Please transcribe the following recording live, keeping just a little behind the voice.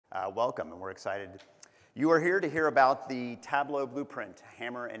Welcome, and we're excited. You are here to hear about the Tableau Blueprint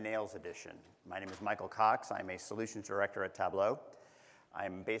Hammer and Nails Edition. My name is Michael Cox. I'm a Solutions Director at Tableau.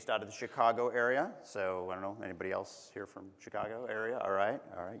 I'm based out of the Chicago area, so I don't know, anybody else here from Chicago area? All right.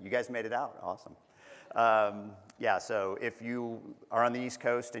 You guys made it out, awesome. Yeah, so if you are on the East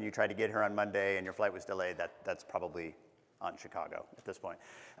Coast and you tried to get here on Monday and your flight was delayed, that's probably on Chicago at this point.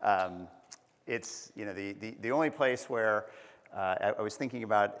 It's the only place where I was thinking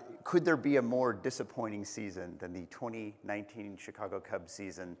about, could there be a more disappointing season than the 2019 Chicago Cubs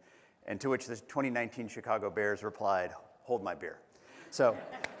season, and to which the 2019 Chicago Bears replied, "Hold my beer." So,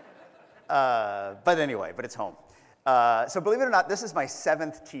 but anyway, but it's home. So believe it or not, this is my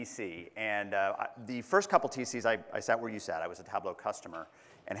 7th TC, and the first couple TCs I sat where you sat. I was a Tableau customer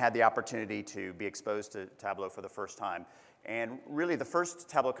and had the opportunity to be exposed to Tableau for the first time. And really, the first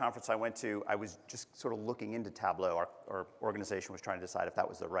Tableau conference I went to, I was just sort of looking into Tableau. Our organization was trying to decide if that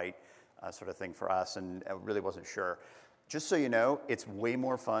was the right sort of thing for us, and I really wasn't sure. Just so you know, it's way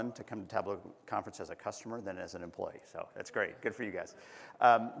more fun to come to Tableau conference as a customer than as an employee, so that's great. Good for you guys.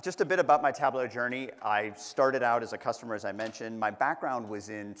 Just a bit about my Tableau journey. I started out as a customer, as I mentioned. My background was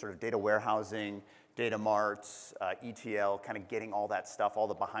in sort of data warehousing, data marts, ETL, kind of getting all that stuff, all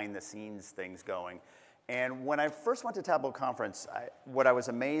the behind-the-scenes things going. And when I first went to Tableau conference, what I was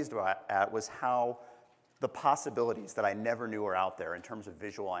amazed at was how the possibilities that I never knew were out there in terms of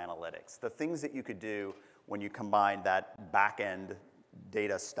visual analytics. The things that you could do when you combine that back-end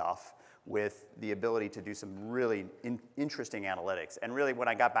data stuff with the ability to do some really interesting analytics. And really, when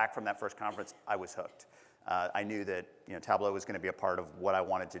I got back from that first conference, I was hooked. I knew that Tableau was going to be a part of what I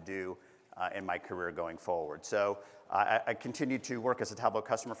wanted to do in my career going forward. So I continued to work as a Tableau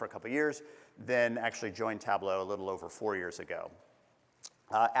customer for a couple of years, then actually joined Tableau a little over 4 years ago.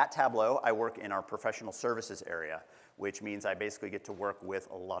 At Tableau, I work in our professional services area, which means I basically get to work with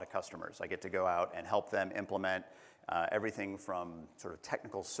a lot of customers. I get to go out and help them implement everything from sort of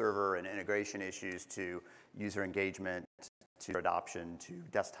technical server and integration issues to user engagement, to adoption, to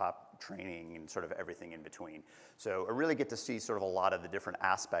desktop training, and sort of everything in between. So I really get to see sort of a lot of the different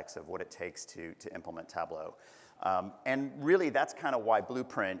aspects of what it takes to implement Tableau. And really, that's kind of why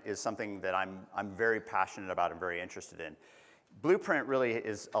Blueprint is something that I'm very passionate about and very interested in. Blueprint really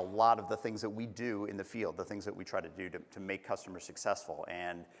is a lot of the things that we do in the field, the things that we try to do to make customers successful.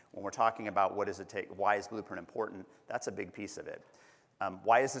 And when we're talking about what does it take, why is Blueprint important, that's a big piece of it.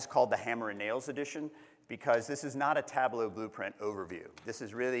 Why is this called the Hammer and Nails Edition? Because this is not a Tableau Blueprint overview. This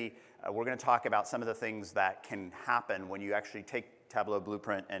is really, we're going to talk about some of the things that can happen when you actually take Tableau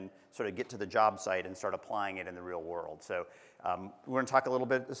Blueprint and sort of get to the job site and start applying it in the real world. So we're going to talk a little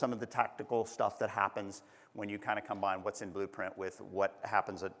bit some of the tactical stuff that happens when you kind of combine what's in Blueprint with what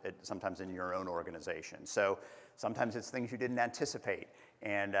happens sometimes in your own organization. So sometimes it's things you didn't anticipate.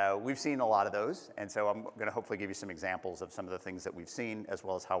 And we've seen a lot of those. And so I'm going to hopefully give you some examples of some of the things that we've seen, as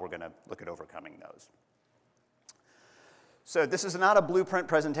well as how we're going to look at overcoming those. So this is not a Blueprint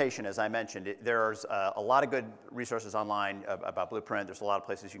presentation, as I mentioned. There's a lot of good resources online about Blueprint. There's a lot of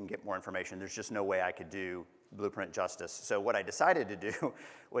places you can get more information. There's just no way I could do Blueprint justice. So what I decided to do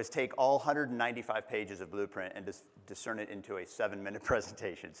was take all 195 pages of Blueprint and discern it into a 7-minute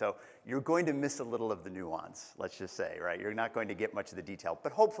presentation. So you're going to miss a little of the nuance, let's just say, right? You're not going to get much of the detail,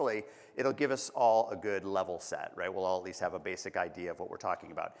 but hopefully it'll give us all a good level set, right? We'll all at least have a basic idea of what we're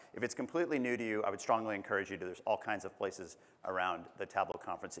talking about. If it's completely new to you, I would strongly encourage you to, there's all kinds of places around the Tableau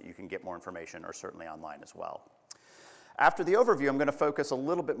conference that you can get more information, or certainly online as well. After the overview, I'm going to focus a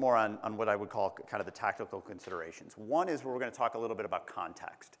little bit more on what I would call kind of the tactical considerations. One is where we're going to talk a little bit about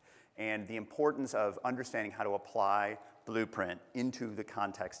context and the importance of understanding how to apply Blueprint into the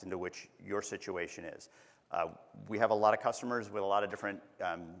context into which your situation is. We have a lot of customers with a lot of different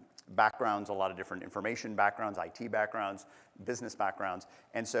backgrounds, a lot of different information backgrounds, IT backgrounds, business backgrounds,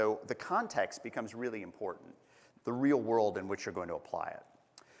 and so the context becomes really important, the real world in which you're going to apply it.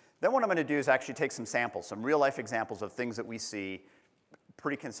 Then what I'm going to do is actually take some samples, some real-life examples of things that we see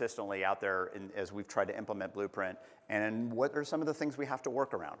pretty consistently out there as we've tried to implement Blueprint, and what are some of the things we have to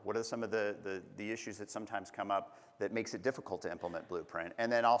work around? What are some of the issues that sometimes come up that makes it difficult to implement Blueprint?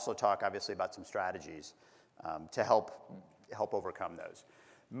 And then also talk, obviously, about some strategies to help overcome those.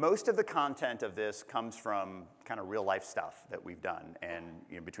 Most of the content of this comes from kind of real-life stuff that we've done,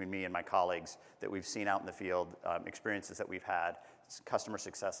 and between me and my colleagues that we've seen out in the field, experiences that we've had, customer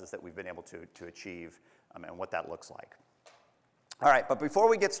successes that we've been able to achieve, and what that looks like. All right, but before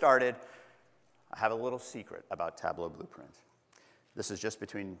we get started, I have a little secret about Tableau Blueprint. This is just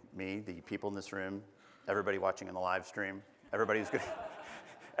between me, the people in this room, everybody watching in the live stream, everybody who's going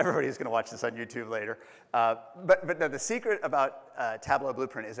Everybody's going to watch this on YouTube later. But no, the secret about Tableau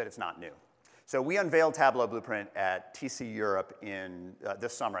Blueprint is that it's not new. So we unveiled Tableau Blueprint at TC Europe in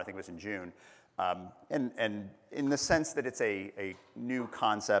this summer, I think it was in June. And in the sense that it's a new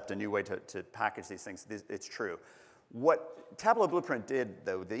concept, a new way to package these things, it's true. What Tableau Blueprint did,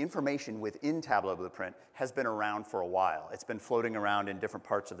 though, the information within Tableau Blueprint has been around for a while. It's been floating around in different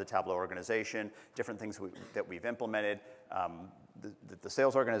parts of the Tableau organization, different things that we've implemented. The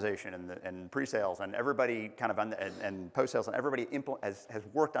sales organization and pre-sales and everybody kind of and post-sales and everybody has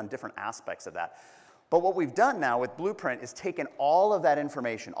worked on different aspects of that. But what we've done now with Blueprint is taken all of that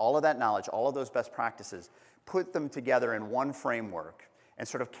information, all of that knowledge, all of those best practices, put them together in one framework and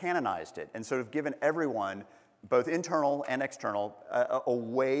sort of canonized it and sort of given everyone, both internal and external, a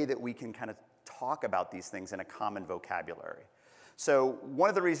way that we can kind of talk about these things in a common vocabulary. So one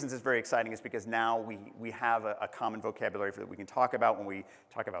of the reasons it's very exciting is because now we have a common vocabulary that we can talk about when we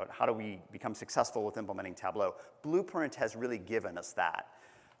talk about how do we become successful with implementing Tableau. Blueprint has really given us that.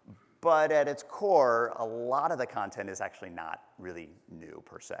 But at its core, a lot of the content is actually not really new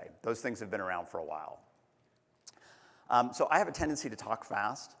per se. Those things have been around for a while. So I have a tendency to talk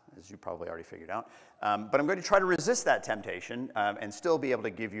fast, as you probably already figured out. But I'm going to try to resist that temptation and still be able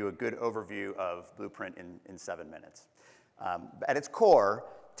to give you a good overview of Blueprint in 7 minutes. At its core,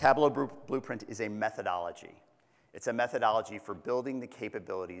 Tableau Blueprint is a methodology. It's a methodology for building the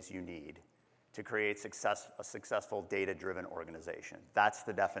capabilities you need to create a successful data-driven organization. That's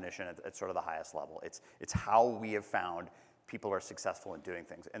the definition at sort of the highest level. It's how we have found people are successful in doing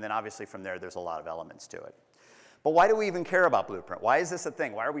things. And then obviously from there, there's a lot of elements to it. But why do we even care about Blueprint? Why is this a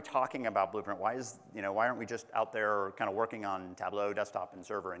thing? Why are we talking about Blueprint? Why aren't we just out there kind of working on Tableau desktop and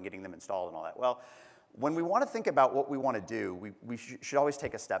server and getting them installed and all that? Well, when we want to think about what we want to do, we should always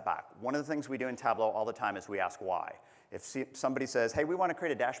take a step back. One of the things we do in Tableau all the time is we ask why. If somebody says, hey, we want to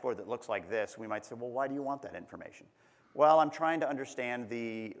create a dashboard that looks like this, we might say, well, why do you want that information? Well, I'm trying to understand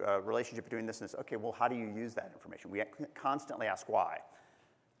the relationship between this and this. Okay, well, how do you use that information? We constantly ask why.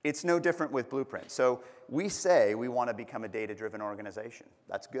 It's no different with Blueprint. So we say we want to become a data-driven organization.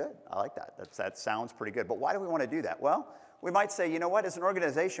 That's good. I like that. That sounds pretty good. But why do we want to do that? Well, we might say, you know what, as an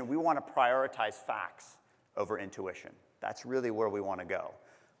organization, we want to prioritize facts over intuition. That's really where we want to go.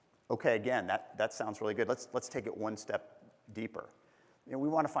 Okay, again, that sounds really good. Let's take it one step deeper. We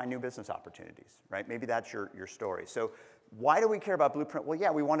want to find new business opportunities, right? Maybe that's your story. So why do we care about Blueprint? Well,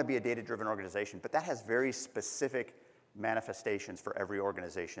 yeah, we want to be a data-driven organization, but that has very specific manifestations for every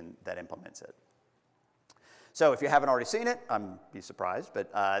organization that implements it. So if you haven't already seen it, be surprised,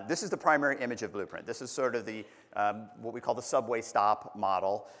 but this is the primary image of Blueprint. This is sort of the what we call the subway stop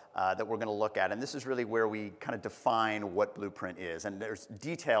model that we're going to look at, and this is really where we kind of define what Blueprint is, and there's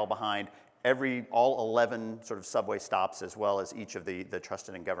detail behind all 11 sort of subway stops as well as each of the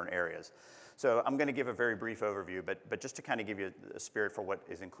trusted and governed areas. So I'm going to give a very brief overview, but just to kind of give you a spirit for what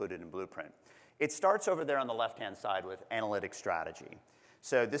is included in Blueprint. It starts over there on the left-hand side with analytic strategy.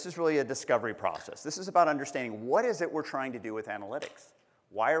 So this is really a discovery process. This is about understanding what is it we're trying to do with analytics.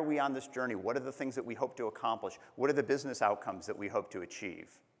 Why are we on this journey? What are the things that we hope to accomplish? What are the business outcomes that we hope to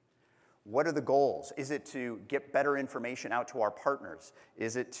achieve? What are the goals? Is it to get better information out to our partners?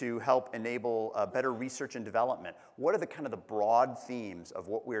 Is it to help enable better research and development? What are the kind of the broad themes of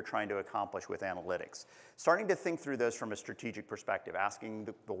what we're trying to accomplish with analytics? Starting to think through those from a strategic perspective, asking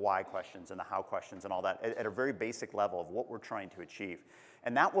the why questions and the how questions and all that at a very basic level of what we're trying to achieve.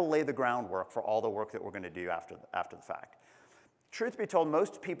 And that will lay the groundwork for all the work that we're going to do after the fact. Truth be told,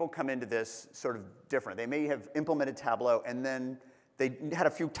 most people come into this sort of different. They may have implemented Tableau and then they had a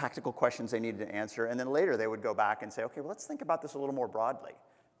few tactical questions they needed to answer, and then later they would go back and say, okay, well, let's think about this a little more broadly,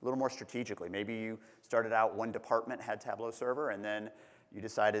 a little more strategically. Maybe you started out one department had Tableau server, and then you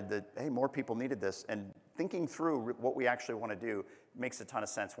decided that, hey, more people needed this, and thinking through what we actually want to do makes a ton of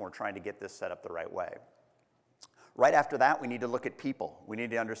sense when we're trying to get this set up the right way. Right after that, we need to look at people. We need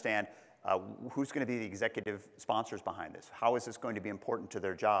to understand who's going to be the executive sponsors behind this. How is this going to be important to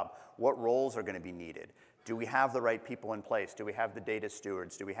their job? What roles are going to be needed? Do we have the right people in place? Do we have the data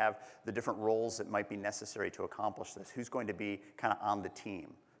stewards? Do we have the different roles that might be necessary to accomplish this? Who's going to be kind of on the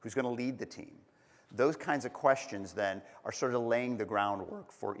team? Who's going to lead the team? Those kinds of questions then are sort of laying the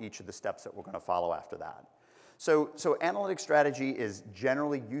groundwork for each of the steps that we're going to follow after that. So analytic strategy is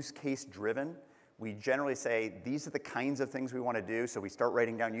generally use case driven. We generally say, these are the kinds of things we want to do, so we start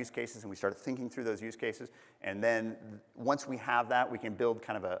writing down use cases and we start thinking through those use cases, and then once we have that, we can build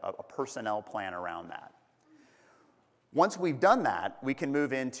kind of a personnel plan around that. Once we've done that, we can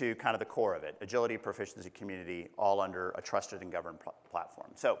move into kind of the core of it, agility, proficiency, community, all under a trusted and governed platform.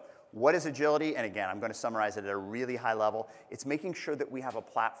 So what is agility? And again, I'm going to summarize it at a really high level. It's making sure that we have a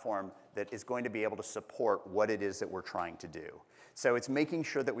platform that is going to be able to support what it is that we're trying to do. So it's making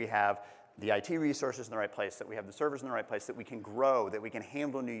sure that we have the IT resources in the right place, that we have the servers in the right place, that we can grow, that we can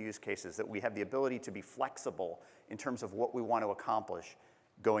handle new use cases, that we have the ability to be flexible in terms of what we want to accomplish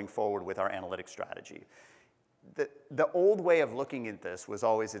going forward with our analytics strategy. The old way of looking at this was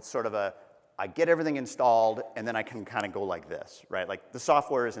always, it's sort of a, I get everything installed, and then I can kind of go like this, right? Like the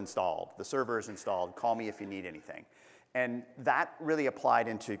software is installed, the server is installed, call me if you need anything. And that really applied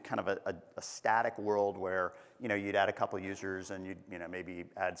into kind of a static world where, you know, you'd add a couple users and you'd, you know, maybe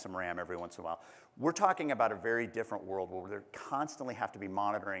add some RAM every once in a while. We're talking about a very different world where they constantly have to be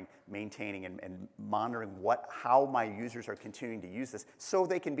monitoring, maintaining, and monitoring how my users are continuing to use this so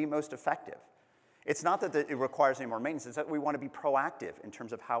they can be most effective. It's not that it requires any more maintenance, it's that we want to be proactive in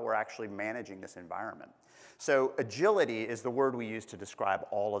terms of how we're actually managing this environment. So agility is the word we use to describe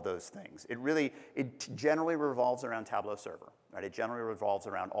all of those things. It generally revolves around Tableau Server, right? It generally revolves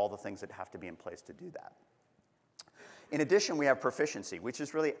around all the things that have to be in place to do that. In addition, we have proficiency, which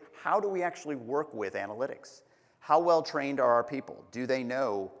is really how do we actually work with analytics? How well trained are our people? Do they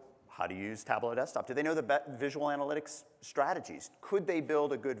know how to use Tableau Desktop? Do they know the visual analytics strategies? Could they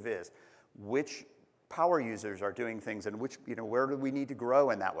build a good viz? Which power users are doing things and which, you know, where do we need to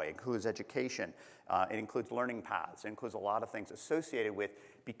grow in that way? It includes education, it includes learning paths, it includes a lot of things associated with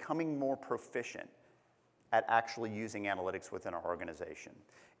becoming more proficient at actually using analytics within our organization.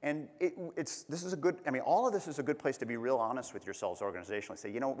 And this is a good, I mean, all of this is a good place to be real honest with yourselves organizationally.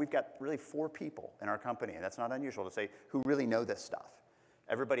 Say, you know, we've got really 4 people in our company, and that's not unusual to say, who really know this stuff.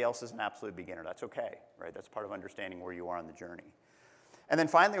 Everybody else is an absolute beginner. That's okay, right? That's part of understanding where you are on the journey. And then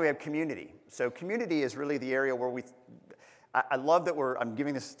finally, we have community. So community is really the area where I love that I'm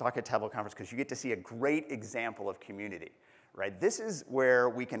giving this talk at Tableau Conference because you get to see a great example of community, right? This is where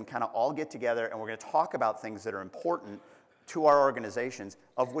we can kind of all get together and we're going to talk about things that are important to our organizations,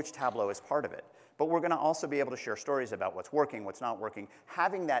 of which Tableau is part of it. But we're going to also be able to share stories about what's working, what's not working.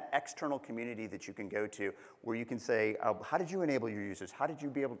 Having that external community that you can go to where you can say, how did you enable your users? How did you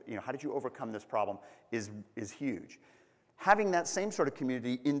be able to, you know, how did you overcome this problem is huge. Having that same sort of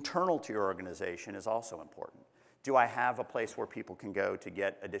community internal to your organization is also important. Do I have a place where people can go to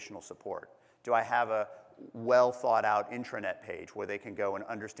get additional support? Do I have a well thought out intranet page where they can go and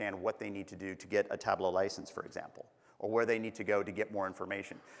understand what they need to do to get a Tableau license, for example, or where they need to go to get more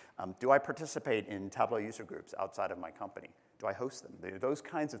information? Do I participate in Tableau user groups outside of my company? Do I host them? Those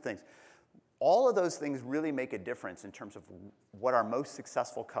kinds of things. All of those things really make a difference in terms of what our most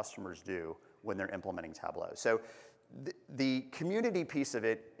successful customers do when they're implementing Tableau. So the community piece of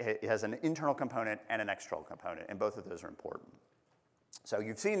it has an internal component and an external component, and both of those are important. So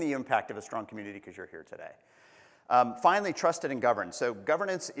you've seen the impact of a strong community because you're here today. Finally, trusted and governed. So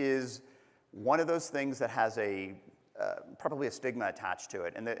governance is one of those things that has probably a stigma attached to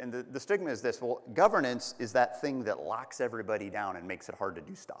it. And the stigma is this: well, governance is that thing that locks everybody down and makes it hard to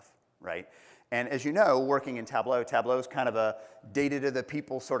do stuff, right? And as you know, working in Tableau, Tableau's kind of a data to the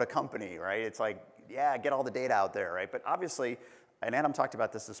people sort of company, right? It's like, yeah, get all the data out there, right? But obviously, and Adam talked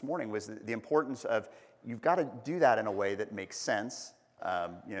about this morning, was the importance of you've got to do that in a way that makes sense.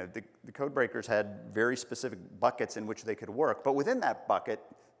 You know, the code breakers had very specific buckets in which they could work, but within that bucket,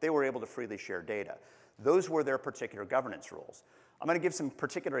 they were able to freely share data. Those were their particular governance rules. I'm going to give some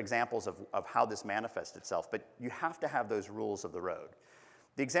particular examples of how this manifests itself, but you have to have those rules of the road.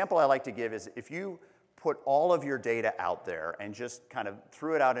 The example I like to give is if you put all of your data out there and just kind of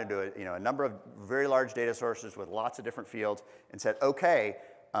threw it out into a number of very large data sources with lots of different fields and said, okay,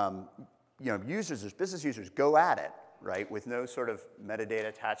 users, business users, go at it, right, with no sort of metadata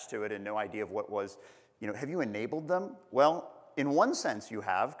attached to it and no idea of what was, have you enabled them? Well, in one sense you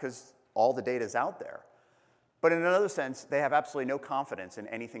have, because all the data is out there. But in another sense, they have absolutely no confidence in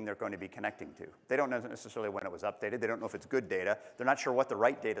anything they're going to be connecting to. They don't know necessarily when it was updated. They don't know if it's good data. They're not sure what the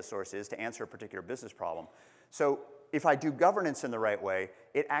right data source is to answer a particular business problem. So if I do governance in the right way,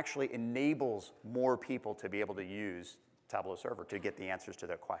 it actually enables more people to be able to use Tableau Server to get the answers to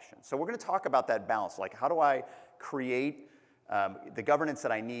their questions. So we're going to talk about that balance. Like, how do I create the governance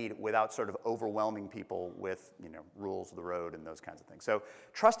that I need without sort of overwhelming people with rules of the road and those kinds of things. So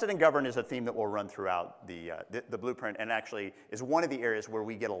trusted and governed is a theme that will run throughout the blueprint, and actually is one of the areas where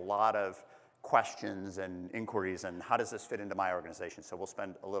we get a lot of questions and inquiries and how does this fit into my organization. So we'll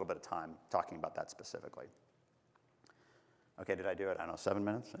spend a little bit of time talking about that specifically. Okay, did I do it? I don't know, 7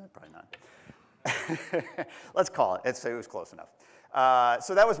 minutes? Probably not. Let's call it. It was close enough.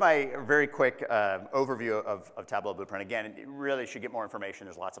 So that was my very quick overview of Tableau Blueprint. Again, you really should get more information.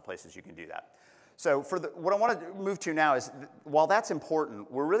 There's lots of places you can do that. So what I want to move to now is, while that's important,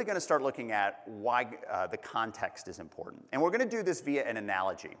 we're really going to start looking at why the context is important. And we're going to do this via an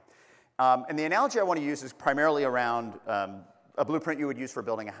analogy. And the analogy I want to use is primarily around a blueprint you would use for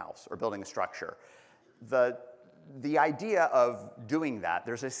building a house or building a structure. The idea of doing that,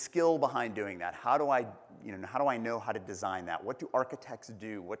 there's a skill behind doing that. How do I know how to design that? What do architects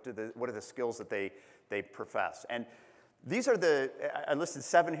do? What are the skills that they profess? And these are I listed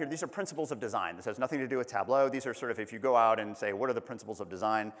 7 here. These are principles of design. This has nothing to do with Tableau. These are sort of, if you go out and say, what are the principles of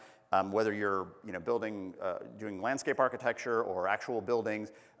design, whether you're doing landscape architecture or actual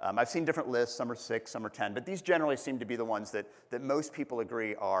buildings. I've seen different lists. Some are 6, some are 10. But these generally seem to be the ones that most people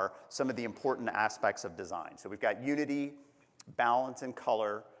agree are some of the important aspects of design. So we've got unity, balance and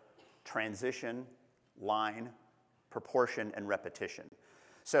color, transition, line, proportion, and repetition.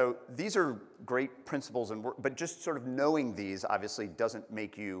 So these are great principles, but just sort of knowing these obviously doesn't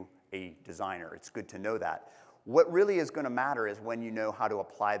make you a designer. It's good to know that. What really is going to matter is when you know how to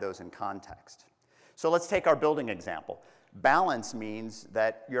apply those in context. So let's take our building example. Balance means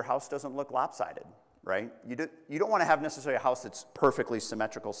that your house doesn't look lopsided, right? You don't want to have necessarily a house that's perfectly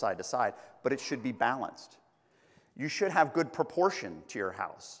symmetrical side to side, but it should be balanced. You should have good proportion to your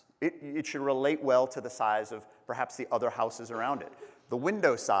house. It should relate well to the size of perhaps the other houses around it. The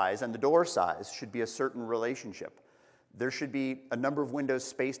window size and the door size should be a certain relationship. There should be a number of windows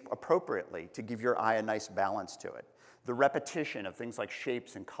spaced appropriately to give your eye a nice balance to it. The repetition of things like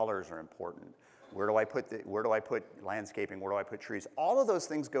shapes and colors are important. Where do I put landscaping? Where do I put trees? All of those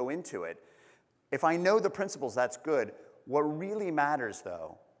things go into it. If I know the principles, that's good. What really matters,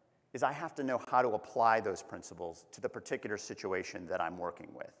 though, is I have to know how to apply those principles to the particular situation that I'm working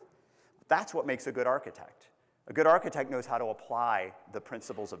with. That's what makes a good architect. A good architect knows how to apply the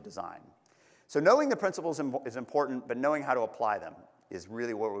principles of design. So knowing the principles is important, but knowing how to apply them is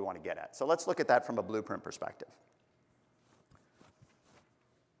really what we want to get at. So let's look at that from a blueprint perspective.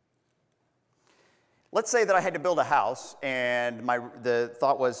 Let's say that I had to build a house, and the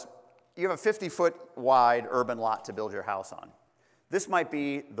thought was, you have a 50-foot wide urban lot to build your house on. This might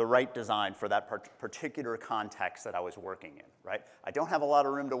be the right design for that particular context that I was working in, right? I don't have a lot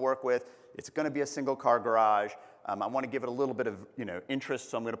of room to work with. It's going to be a single-car garage. I want to give it a little bit of interest,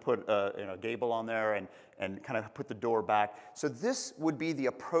 so I'm going to put a gable on there and kind of put the door back. So this would be the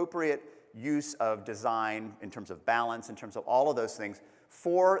appropriate use of design in terms of balance, in terms of all of those things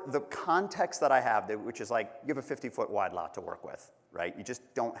for the context that I have, which is like you have a 50-foot wide lot to work with, right? You just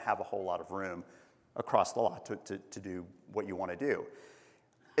don't have a whole lot of room across the lot to do what you want to do.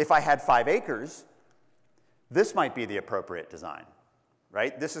 If I had 5 acres, this might be the appropriate design,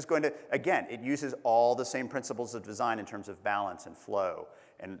 right? This is going to, again, it uses all the same principles of design in terms of balance and flow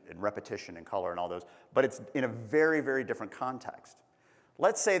and repetition and color and all those, but it's in a very, very different context.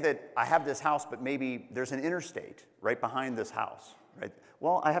 Let's say that I have this house, but maybe there's an interstate right behind this house, right?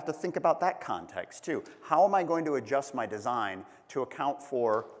 Well, I have to think about that context too. How am I going to adjust my design to account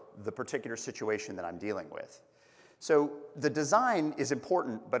for the particular situation that I'm dealing with? So the design is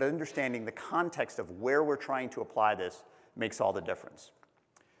important, but understanding the context of where we're trying to apply this makes all the difference.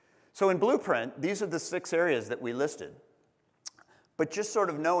 So in Blueprint, these are the 6 areas that we listed. But just sort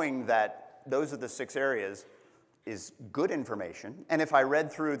of knowing that those are the 6 areas is good information. And if I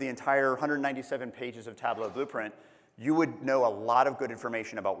read through the entire 197 pages of Tableau Blueprint, you would know a lot of good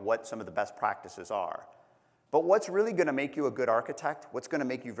information about what some of the best practices are. But what's really going to make you a good architect, what's going to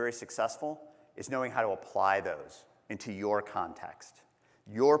make you very successful, is knowing how to apply those into your context,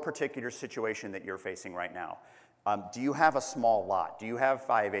 your particular situation that you're facing right now. Do you have a small lot? Do you have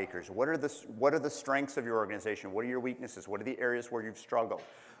 5 acres? What are the strengths of your organization? What are your weaknesses? What are the areas where you've struggled?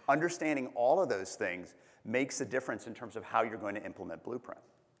 Understanding all of those things makes a difference in terms of how you're going to implement Blueprint.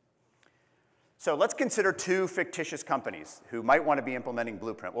 So let's consider 2 fictitious companies who might want to be implementing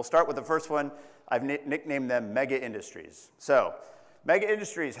Blueprint. We'll start with the first one. I've nicknamed them Mega Industries. So Mega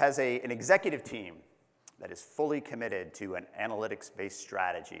Industries has an executive team that is fully committed to an analytics-based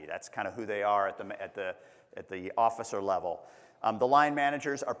strategy. That's kind of who they are at the officer level. The line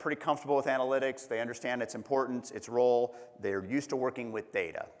managers are pretty comfortable with analytics. They understand its importance, its role. They're used to working with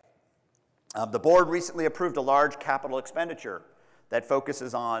data. The board recently approved a large capital expenditure that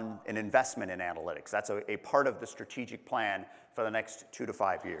focuses on an investment in analytics. That's a part of the strategic plan for the next 2 to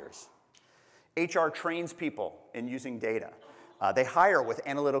 5 years. HR trains people in using data. They hire with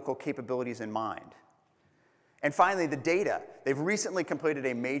analytical capabilities in mind. And finally, the data. They've recently completed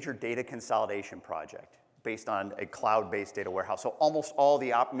a major data consolidation project based on a cloud-based data warehouse. So almost all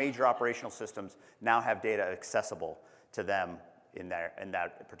the major operational systems now have data accessible to them in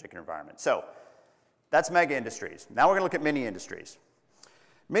that particular environment. So that's mega industries. Now we're going to look at mini industries.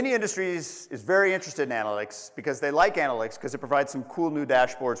 Mini industries is very interested in analytics because they like analytics because it provides some cool new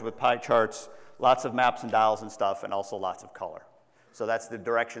dashboards with pie charts, lots of maps and dials and stuff, and also lots of color. So that's the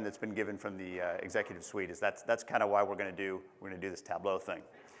direction that's been given from the executive suite. Is that's kind of why we're going to do this Tableau thing.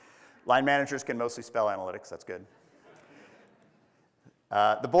 Line managers can mostly spell analytics. That's good.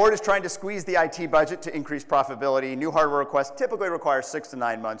 The board is trying to squeeze the IT budget to increase profitability. New hardware requests typically require 6 to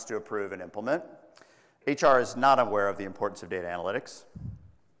 9 months to approve and implement. HR is not aware of the importance of data analytics.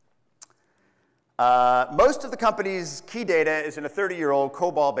 Most of the company's key data is in a 30-year-old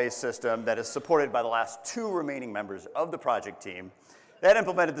COBOL-based system that is supported by the last 2 remaining members of the project team that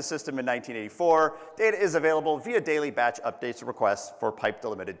implemented the system in 1984. Data is available via daily batch updates and requests for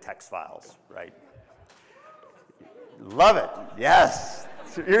pipe-delimited text files, right? Love it, yes.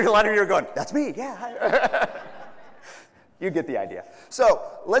 A lot of you are going, that's me, yeah. You get the idea. So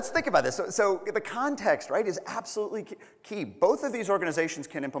let's think about this. So the context, right, is absolutely key. Both of these organizations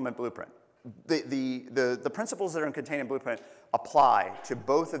can implement Blueprint. The principles that are contained in Blueprint apply to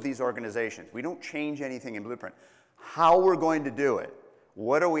both of these organizations. We don't change anything in Blueprint. How we're going to do it,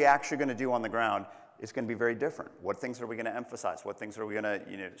 what are we actually going to do on the ground, is going to be very different. What things are we going to emphasize? What things are we going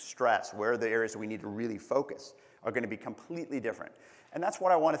to stress? Where are the areas that we need to really focus are going to be completely different. And that's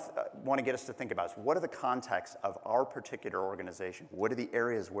what I want to get us to think about. Is what are the contexts of our particular organization? What are the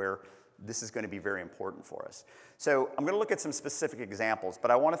areas where this is going to be very important for us? So I'm going to look at some specific examples, but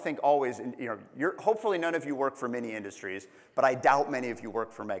I want to think always, hopefully none of you work for mini industries, but I doubt many of you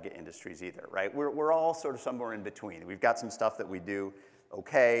work for mega industries either, right? We're all sort of somewhere in between. We've got some stuff that we do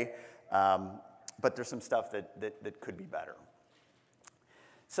okay, but there's some stuff that could be better.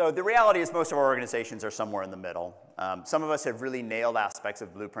 So the reality is most of our organizations are somewhere in the middle. Some of us have really nailed aspects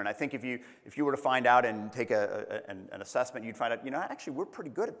of Blueprint. I think if you were to find out and take an assessment, you'd find out, actually we're pretty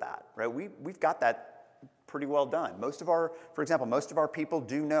good at that, right? We've got that pretty well done. For example, most of our people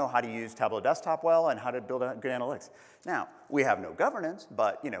do know how to use Tableau Desktop well and how to build good analytics. Now, we have no governance,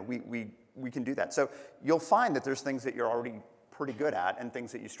 but we can do that. So you'll find that there's things that you're already pretty good at and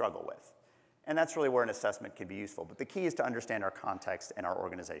things that you struggle with. And that's really where an assessment can be useful. But the key is to understand our context and our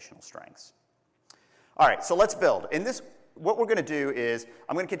organizational strengths. All right, so let's build. In this, what we're going to do is,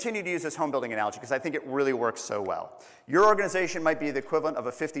 I'm going to continue to use this home building analogy because I think it really works so well. Your organization might be the equivalent of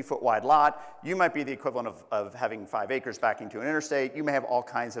a 50-foot wide lot. You might be the equivalent of having 5 acres backing to an interstate. You may have all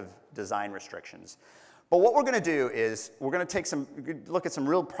kinds of design restrictions. But what we're going to do is we're going to look at some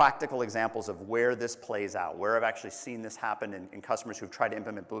real practical examples of where this plays out, where I've actually seen this happen in customers who've tried to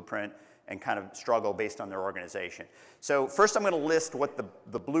implement Blueprint and kind of struggle based on their organization. So first I'm going to list what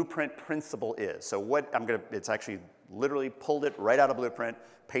the Blueprint principle is. So it's actually literally pulled it right out of Blueprint,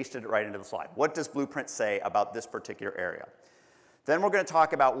 pasted it right into the slide. What does Blueprint say about this particular area? Then we're going to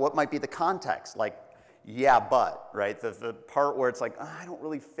talk about what might be the context, like, yeah, but, right? The part where it's like, oh, I don't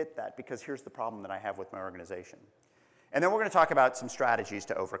really fit that because here's the problem that I have with my organization. And then we're going to talk about some strategies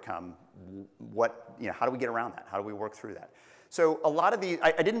to overcome how do we get around that? How do we work through that? So a lot of these,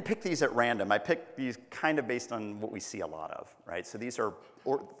 I didn't pick these at random. I picked these kind of based on what we see a lot of, right? So these are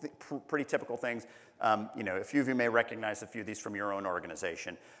pretty typical things. A few of you may recognize a few of these from your own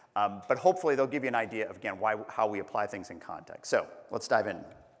organization. But hopefully they'll give you an idea of, again, how we apply things in context. So let's dive in.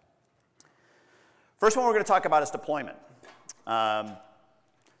 First one we're going to talk about is deployment.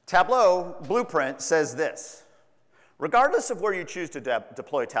 Tableau Blueprint says this: regardless of where you choose to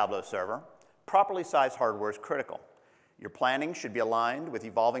deploy Tableau Server, properly sized hardware is critical. Your planning should be aligned with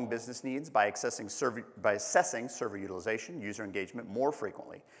evolving business needs by assessing server utilization, user engagement more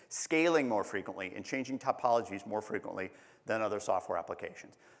frequently, scaling more frequently, and changing topologies more frequently than other software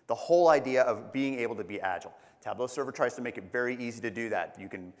applications. The whole idea of being able to be agile. Tableau Server tries to make it very easy to do that. You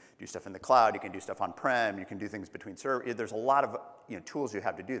can do stuff in the cloud, you can do stuff on-prem, you can do things between servers. There's a lot of tools you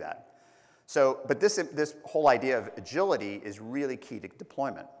have to do that. So, but this whole idea of agility is really key to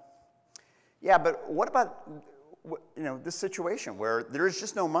deployment. Yeah, but what about this situation where there is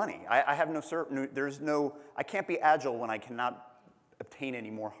just no money? I can't be agile when I cannot obtain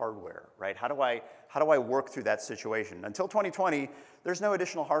any more hardware, right? How do I work through that situation? Until 2020, there's no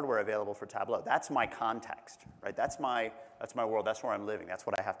additional hardware available for Tableau. That's my context, right? That's my world. That's where I'm living. That's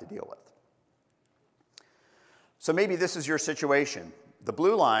what I have to deal with. So maybe this is your situation. The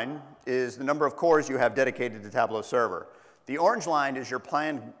blue line is the number of cores you have dedicated to Tableau Server. The orange line is your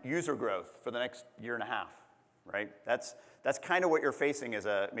planned user growth for the next year and a half, right? That's kind of what you're facing as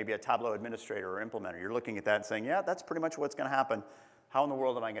maybe a Tableau administrator or implementer. You're looking at that and saying, yeah, that's pretty much what's going to happen. How in the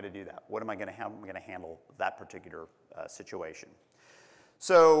world am I going to do that? How am I going to handle that particular situation?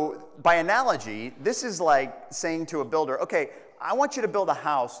 So by analogy, this is like saying to a builder, okay, I want you to build a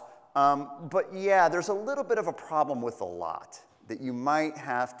house, but yeah, there's a little bit of a problem with the lot that you might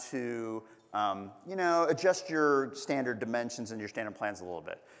have to you know, adjust your standard dimensions and your standard plans a little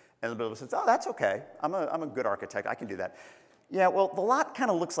bit. And the builder says, oh, that's okay. I'm a good architect. I can do that. Yeah, well, the lot kind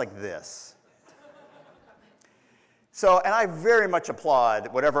of looks like this. So, and I very much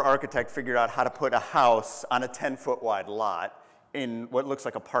applaud whatever architect figured out how to put a house on a 10-foot wide lot in what looks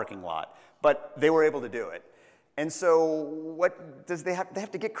like a parking lot. But they were able to do it. And so what does they have? They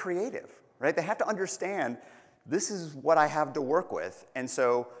have to get creative, right? They have to understand this is what I have to work with. And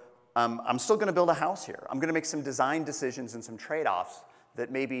so I'm still going to build a house here. I'm going to make some design decisions and some trade-offs that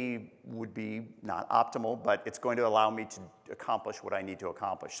maybe would be not optimal, but it's going to allow me to accomplish what I need to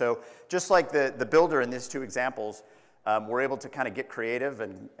accomplish. So just like the builder in these two examples, we're able to kind of get creative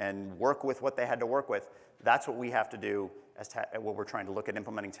and work with what they had to work with. That's what we have to do as what we're trying to look at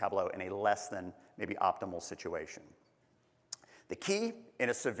implementing Tableau in a less than maybe optimal situation. The key in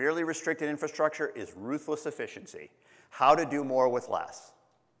a severely restricted infrastructure is ruthless efficiency. How to do more with less.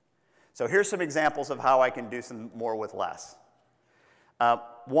 So here's some examples of how I can do some more with less.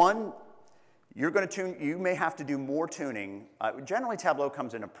 One, you may have to do more tuning. Generally, Tableau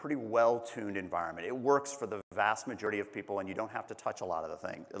comes in a pretty well-tuned environment. It works for the vast majority of people, and you don't have to touch a lot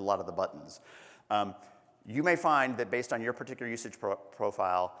of the buttons. You may find that based on your particular usage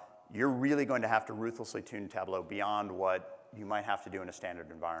profile, you're really going to have to ruthlessly tune Tableau beyond what you might have to do in a standard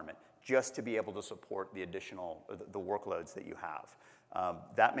environment, just to be able to support the additional the workloads that you have.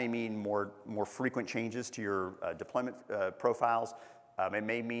 That may mean more frequent changes to your deployment profiles. It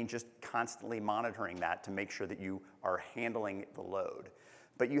may mean just constantly monitoring that to make sure that you are handling the load.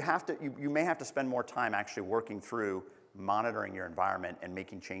 But you may have to spend more time actually working through monitoring your environment and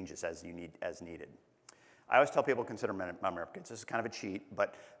making changes as needed. I always tell people consider memory upgrades. This is kind of a cheat,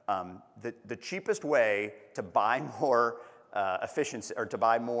 but the cheapest way to buy more efficiency or to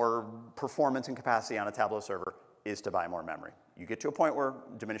buy more performance and capacity on a Tableau server is to buy more memory. You get to a point where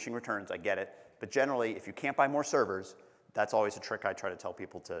diminishing returns, I get it, but generally, if you can't buy more servers, that's always a trick I try to tell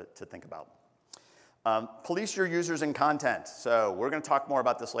people to think about. Police your users and content. So we're going to talk more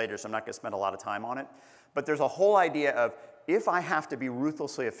about this later, so I'm not going to spend a lot of time on it. But there's a whole idea of if I have to be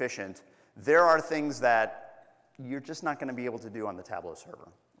ruthlessly efficient, there are things that you're just not going to be able to do on the Tableau server,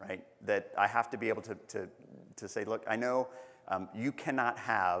 right? That I have to be able to say, look, I know you cannot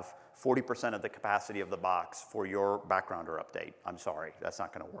have 40% of the capacity of the box for your backgrounder update. I'm sorry, that's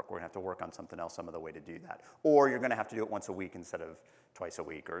not going to work. We're going to have to work on something else, some other way to do that. Or you're going to have to do it once a week instead of twice a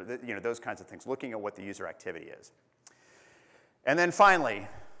week, or those kinds of things, looking at what the user activity is. And then finally,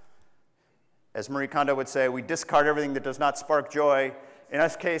 as Marie Kondo would say, we discard everything that does not spark joy. In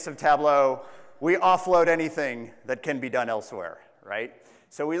this case of Tableau, we offload anything that can be done elsewhere, right?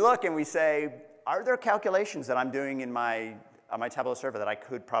 So we look and we say, are there calculations that I'm doing on my Tableau server that I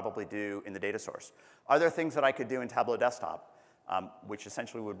could probably do in the data source? Are there things that I could do in Tableau Desktop, which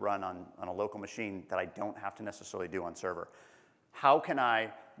essentially would run on a local machine that I don't have to necessarily do on server? How can I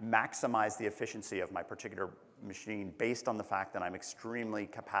maximize the efficiency of my particular machine based on the fact that I'm extremely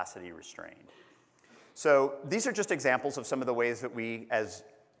capacity restrained? So these are just examples of some of the ways that we, as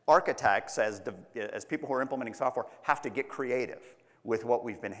architects, as people who are implementing software, have to get creative with what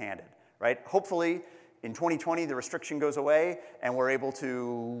we've been handed, right? Hopefully, in 2020, the restriction goes away, and we're able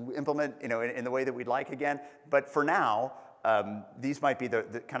to implement in the way that we'd like again. But for now, these might be the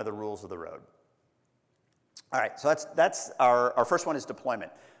kind of the rules of the road. All right, so that's our first one is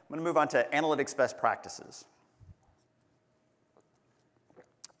deployment. I'm going to move on to analytics best practices.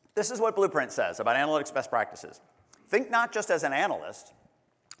 This is what Blueprint says about analytics best practices. Think not just as an analyst,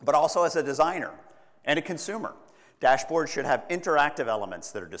 but also as a designer and a consumer. Dashboards should have interactive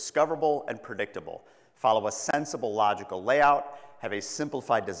elements that are discoverable and predictable, follow a sensible, logical layout, have a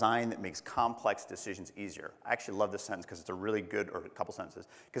simplified design that makes complex decisions easier. I actually love this sentence because it's a really good, or a couple sentences,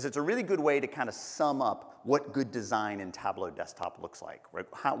 because it's a really good way to kind of sum up what good design in Tableau Desktop looks like, right?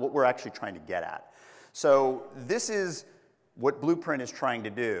 What we're actually trying to get at. So this is what Blueprint is trying to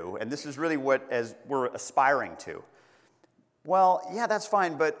do, and this is really what we're aspiring to. Well, yeah, that's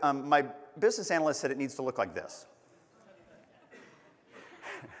fine, but my business analyst said it needs to look like this.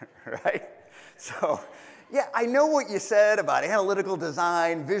 Right? So, yeah, I know what you said about analytical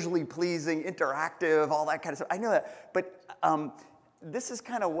design, visually pleasing, interactive, all that kind of stuff. I know that, but this is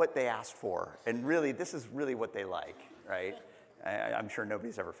kind of what they asked for, and really, this is really what they like, right? I'm sure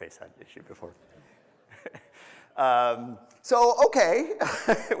nobody's ever faced that issue before. So, okay,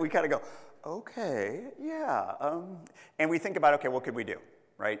 we kind of go, okay, yeah, and we think about, okay, what could we do,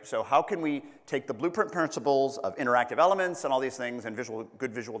 right? So how can we take the blueprint principles of interactive elements and all these things and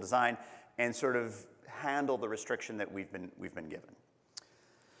good visual design and sort of handle the restriction that we've been given?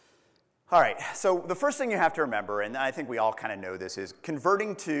 All right, so the first thing you have to remember, and I think we all kind of know this, is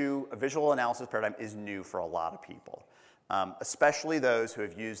converting to a visual analysis paradigm is new for a lot of people, especially those who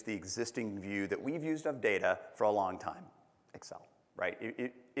have used the existing view that we've used of data for a long time, Excel,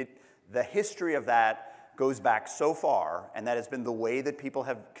 right? The history of that goes back so far, and that has been the way that people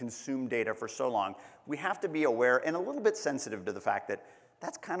have consumed data for so long. We have to be aware and a little bit sensitive to the fact that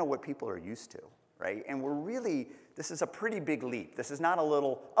that's kind of what people are used to, right? And this is a pretty big leap. This is not a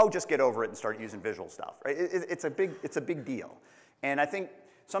little, oh, just get over it and start using visual stuff, right? It's a big deal. And I think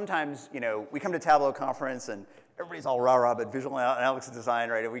sometimes, we come to Tableau conference and everybody's all rah-rah about visual analysis design,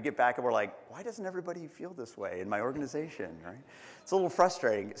 right? And we get back and we're like, why doesn't everybody feel this way in my organization, right? It's a little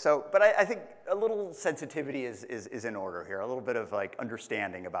frustrating. So, but I think a little sensitivity is in order here, a little bit of like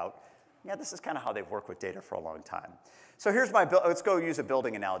understanding about, yeah, this is kind of how they've worked with data for a long time. So here's let's go use a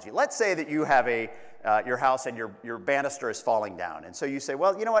building analogy. Let's say that you have your house and your banister is falling down. And so you say,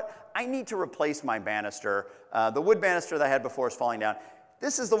 well, you know what? I need to replace my banister. The wood banister that I had before is falling down.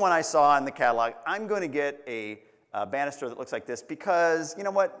 This is the one I saw in the catalog. I'm going to get a banister that looks like this because, you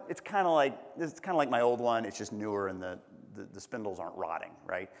know what? It's kind of like my old one. It's just newer and the spindles aren't rotting,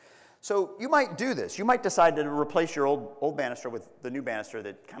 right? So you might do this. You might decide to replace your old banister with the new banister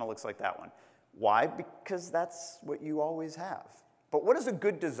that kind of looks like that one. Why? Because that's what you always have. But what does a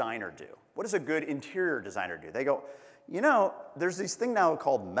good designer do? What does a good interior designer do? They go, there's this thing now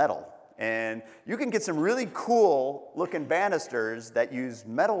called metal. And you can get some really cool looking banisters that use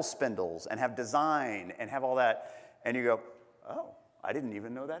metal spindles and have design and have all that. And you go, oh, I didn't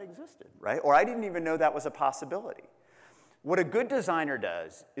even know that existed, right? Or I didn't even know that was a possibility. What a good designer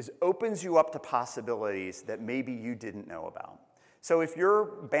does is opens you up to possibilities that maybe you didn't know about. So if your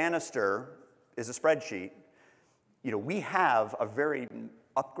banister is a spreadsheet, we have a very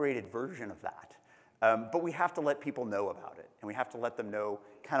upgraded version of that. But we have to let people know about it. And we have to let them know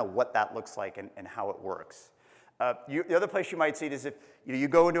kind of what that looks like and how it works. The other place you might see it is if you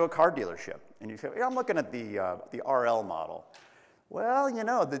go into a car dealership and you say, I'm looking at the RL model. Well,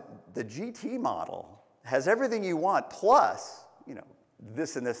 the GT model has everything you want, plus,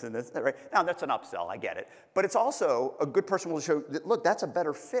 this and this and this, right? Now, that's an upsell, I get it. But it's also, a good person will show, that, look, that's a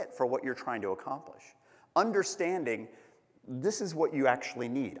better fit for what you're trying to accomplish. Understanding, this is what you actually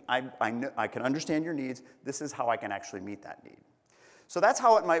need. I can understand your needs. This is how I can actually meet that need. So that's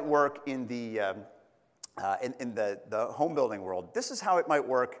how it might work in the home building world. This is how it might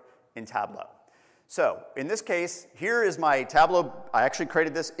work in Tableau. So in this case, here is my Tableau. I actually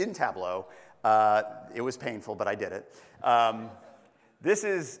created this in Tableau. It was painful, but I did it. This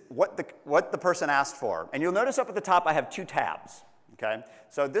is what the person asked for. And you'll notice up at the top I have 2 tabs. Okay?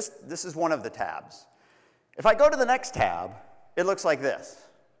 So this is one of the tabs. If I go to the next tab, it looks like this.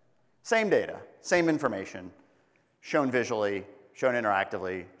 Same data, same information, shown visually, shown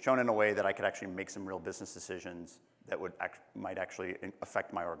interactively, shown in a way that I could actually make some real business decisions that might actually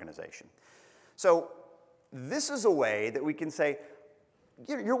affect my organization. So this is a way that we can say,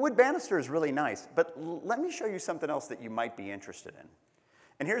 your wood banister is really nice, but let me show you something else that you might be interested in.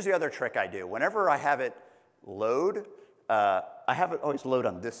 And here's the other trick I do. Whenever I have it load, I have it always load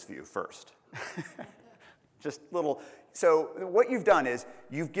on this view first. Just little. So what you've done is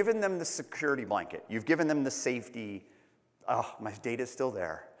you've given them the security blanket. You've given them the safety. Oh, my data's still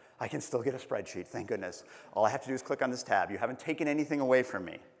there. I can still get a spreadsheet, thank goodness. All I have to do is click on this tab. You haven't taken anything away from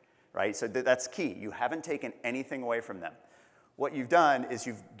me, right? So that's key. You haven't taken anything away from them. What you've done is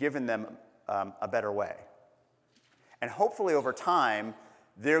you've given them a better way. And hopefully over time,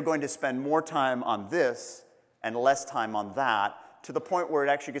 they're going to spend more time on this and less time on that, to the point where it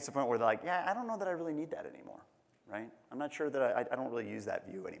actually gets to the point where they're like, yeah, I don't know that I really need that anymore, right? I'm not sure that I don't really use that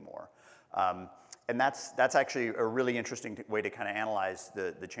view anymore. And that's actually a really interesting way to kind of analyze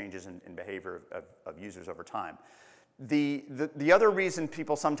the changes in behavior of users over time. The other reason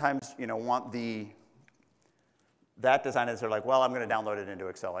people sometimes want that design is they're like, well, I'm going to download it into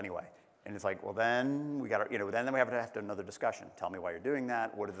Excel anyway. And it's like, well, then we got to, then we have to have another discussion. Tell me why you're doing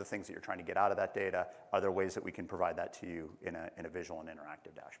that. What are the things that you're trying to get out of that data? Are there ways that we can provide that to you in a visual and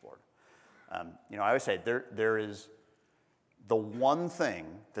interactive dashboard? I always say there is the one thing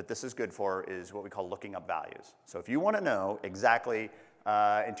that this is good for is what we call looking up values. So if you want to know exactly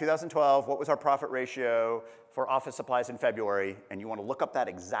in 2012 what was our profit ratio for office supplies in February, and you want to look up that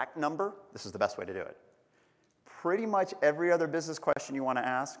exact number, this is the best way to do it. Pretty much every other business question you want to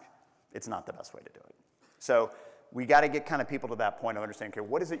ask, it's not the best way to do it. So we got to get kind of people to that point of understanding, okay,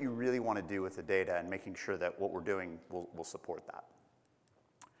 what is it you really want to do with the data, and making sure that what we're doing will support that.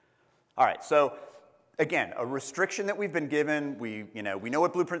 All right, so again, a restriction that we've been given, we know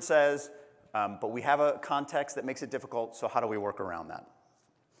what Blueprint says, but we have a context that makes it difficult, so how do we work around that?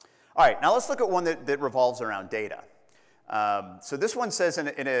 All right, now let's look at one that revolves around data. So this one says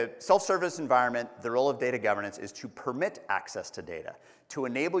in a self-service environment, the role of data governance is to permit access to data, to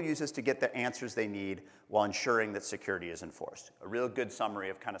enable users to get the answers they need while ensuring that security is enforced. A real good summary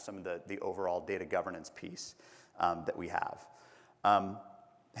of kind of some of the overall data governance piece that we have.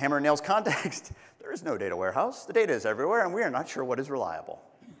 Hammer and nails context, there is no data warehouse. The data is everywhere, and we are not sure what is reliable.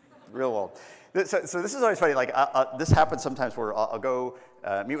 Real world. So this is always funny. Like this happens sometimes where I'll go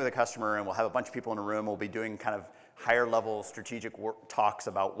meet with a customer, and we'll have a bunch of people in a room. We'll be doing kind of higher level strategic talks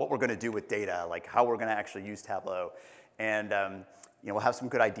about what we're going to do with data, like how we're going to actually use Tableau. And we'll have some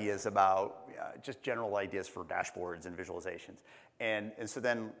good ideas about just general ideas for dashboards and visualizations. And so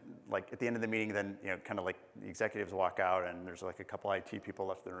then, like at the end of the meeting, then kind of like the executives walk out, and there's like a couple IT people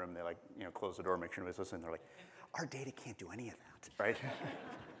left in the room. They like close the door, make sure nobody's listening. They're like, "Our data can't do any of that, right?"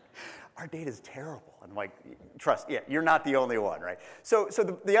 Our data is terrible. And I'm like, trust, yeah, you're not the only one, right? So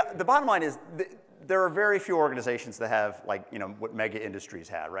the bottom line is there are very few organizations that have like, what mega industries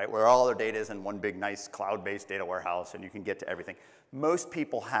have, right? Where all their data is in one big, nice cloud-based data warehouse and you can get to everything. Most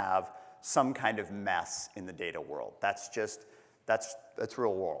people have some kind of mess in the data world. That's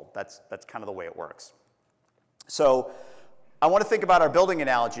real world. That's kind of the way it works. So I want to think about our building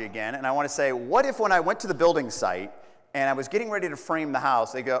analogy again, and I want to say, what if when I went to the building site and I was getting ready to frame the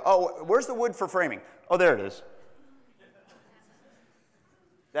house, they go, "Oh, where's the wood for framing?" "Oh, there it is."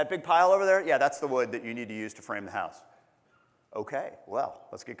 "That big pile over there?" "Yeah, that's the wood that you need to use to frame the house." Okay, well,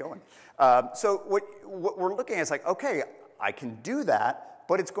 let's get going. So what we're looking at is like, okay, I can do that,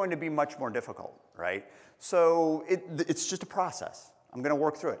 but it's going to be much more difficult, right? So it's just a process. I'm going to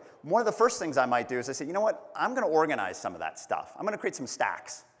work through it. One of the first things I might do is I say, you know what? I'm going to organize some of that stuff. I'm going to create some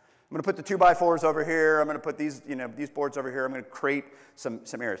stacks. I'm going to put the 2x4s over here. I'm going to put these, these boards over here. I'm going to create some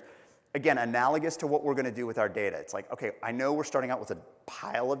areas. Again, analogous to what we're going to do with our data. It's like, okay, I know we're starting out with a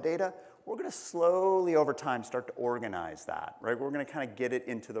pile of data. We're going to slowly, over time, start to organize that, right? We're going to kind of get it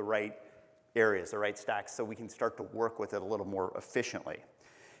into the right areas, the right stacks, so we can start to work with it a little more efficiently.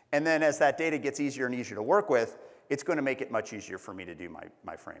 And then as that data gets easier and easier to work with, it's going to make it much easier for me to do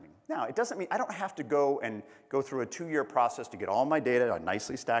my framing. Now, it doesn't mean I don't have to go through a 2-year process to get all my data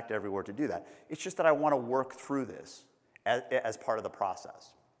nicely stacked everywhere to do that. It's just that I want to work through this as part of the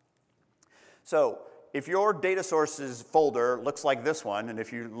process. So if your data sources folder looks like this one, and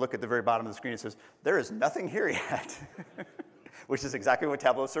if you look at the very bottom of the screen, it says, there is nothing here yet, which is exactly what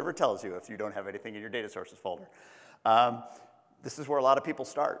Tableau Server tells you if you don't have anything in your data sources folder. This is where a lot of people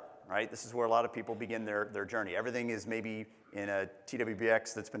start. Right? This is where a lot of people begin their journey. Everything is maybe in a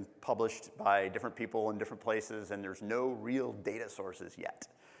TWBX that's been published by different people in different places, and there's no real data sources yet.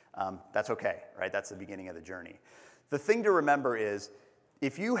 That's okay, right? That's the beginning of the journey. The thing to remember is,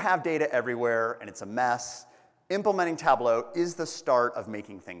 if you have data everywhere and it's a mess, implementing Tableau is the start of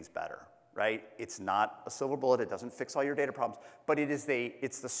making things better, right? It's not a silver bullet. It doesn't fix all your data problems, but it's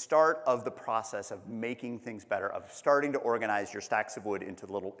the start of the process of making things better, of starting to organize your stacks of wood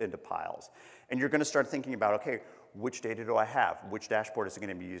into piles. And you're going to start thinking about, okay, which data do I have? Which dashboard is it going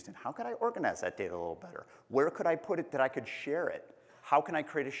to be used in? How could I organize that data a little better? Where could I put it that I could share it? How can I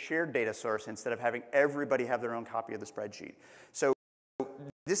create a shared data source instead of having everybody have their own copy of the spreadsheet? So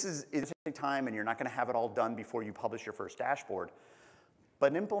this is going to take time, and you're not going to have it all done before you publish your first dashboard.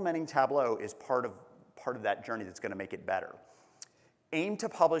 But implementing Tableau is part of that journey that's going to make it better. Aim to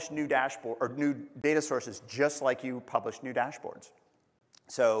publish new data sources just like you publish new dashboards.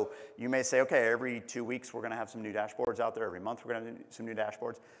 So you may say, okay, every 2 weeks we're going to have some new dashboards out there. Every month we're going to have some new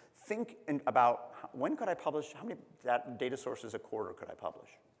dashboards. Think about when could I publish, how many data sources a quarter could I publish?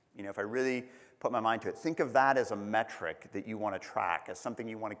 If I really put my mind to it, think of that as a metric that you want to track, as something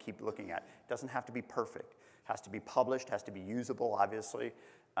you want to keep looking at. It doesn't have to be perfect. Has to be published, has to be usable, obviously.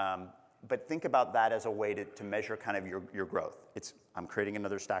 But think about that as a way to measure kind of your growth. I'm creating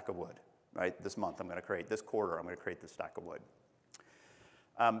another stack of wood, right? This month I'm going to create, this quarter I'm going to create this stack of wood.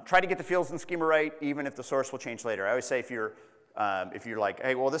 Try to get the fields and schema right, even if the source will change later. I always say if you're like,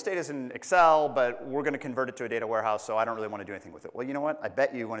 hey, well, this data's in Excel, but we're going to convert it to a data warehouse, so I don't really want to do anything with it. Well, you know what? I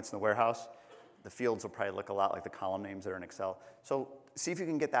bet you when it's in the warehouse, the fields will probably look a lot like the column names that are in Excel. So see if you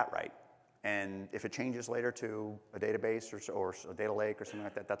can get that right. And if it changes later to a database or a data lake or something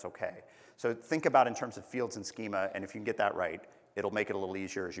like that, that's okay. So think about in terms of fields and schema, and if you can get that right, it'll make it a little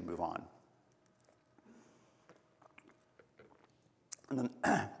easier as you move on. And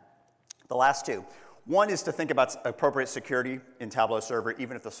then the last two. One is to think about appropriate security in Tableau Server,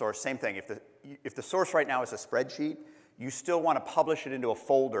 even if the source, same thing. If the source right now is a spreadsheet, you still want to publish it into a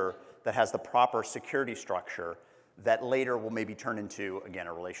folder that has the proper security structure that later will maybe turn into, again,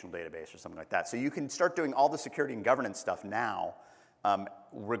 a relational database or something like that. So you can start doing all the security and governance stuff now,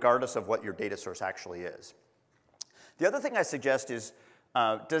 regardless of what your data source actually is. The other thing I suggest is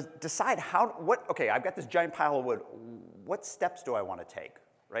decide okay, I've got this giant pile of wood. What steps do I want to take,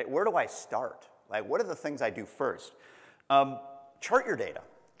 right? Where do I start? Like, what are the things I do first? Chart your data.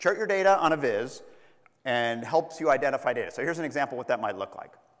 Chart your data on a viz and helps you identify data. So here's an example of what that might look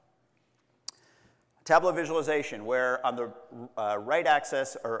like. Tableau visualization, where on the right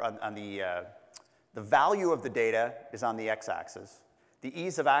axis, or on the value of the data is on the x-axis. The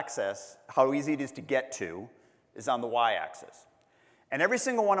ease of access, how easy it is to get to, is on the y-axis. And every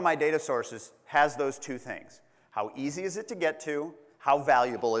single one of my data sources has those two things. How easy is it to get to? How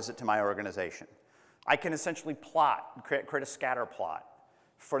valuable is it to my organization? I can essentially create a scatter plot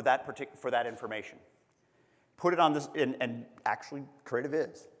for that information. Put it on this, and actually create a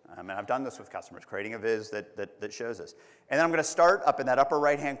viz. And I've done this with customers, creating a viz that shows us. And then I'm going to start up in that upper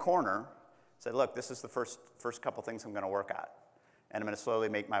right-hand corner, say, look, this is the first couple things I'm going to work at. And I'm going to slowly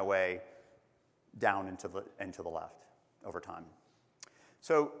make my way down into the left over time.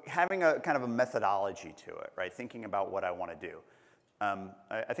 So having a kind of a methodology to it, right? Thinking about what I want to do.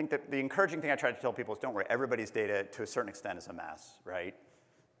 I think that the encouraging thing I try to tell people is don't worry, everybody's data to a certain extent is a mess, right?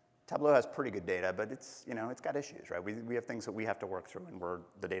 Tableau has pretty good data, but it's got issues, right? We have things that we have to work through, and we're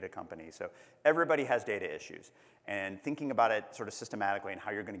the data company. So everybody has data issues. And thinking about it sort of systematically and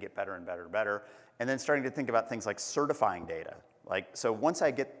how you're going to get better and better and better, and then starting to think about things like certifying data. Like, so once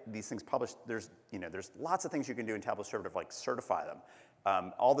I get these things published, there's lots of things you can do in Tableau Server to like certify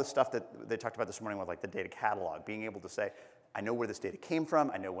them. All the stuff that they talked about this morning with like the data catalog, being able to say, I know where this data came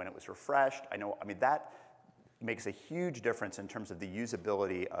from, I know when it was refreshed, that makes a huge difference in terms of the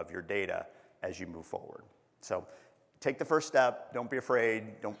usability of your data as you move forward. So take the first step, don't be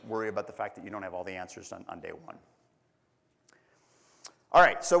afraid, don't worry about the fact that you don't have all the answers on day one. All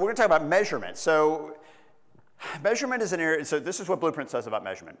right, so we're going to talk about measurement. So measurement is an area, so this is what Blueprint says about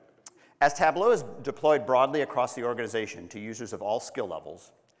measurement. As Tableau is deployed broadly across the organization to users of all skill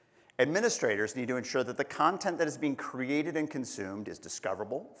levels, administrators need to ensure that the content that is being created and consumed is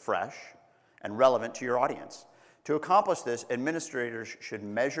discoverable, fresh, and relevant to your audience. To accomplish this, administrators should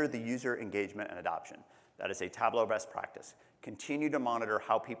measure the user engagement and adoption. That is a Tableau best practice. Continue to monitor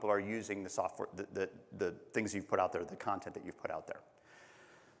how people are using the software, the things you've put out there, the content that you've put out there.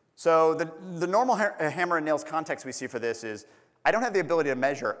 So the normal hammer and nails context we see for this is, I don't have the ability to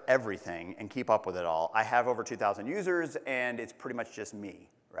measure everything and keep up with it all. I have over 2,000 users, and it's pretty much just me,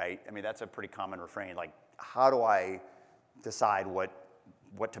 right? I mean, that's a pretty common refrain. Like, how do I decide what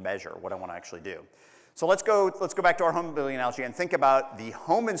to measure, what I want to actually do? So let's go back to our home building analogy and think about the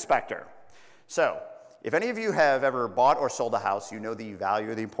home inspector. So if any of you have ever bought or sold a house, you know the value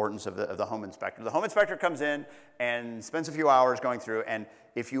or the importance of the home inspector. The home inspector comes in and spends a few hours going through, and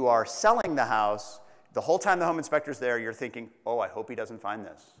if you are selling the house, the whole time the home inspector's there, you're thinking, oh, I hope he doesn't find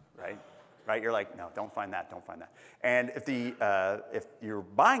this, right? Right? You're like, no, don't find that, don't find that. And if you're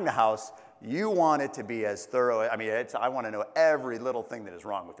buying the house, you want it to be as thorough. I mean, I want to know every little thing that is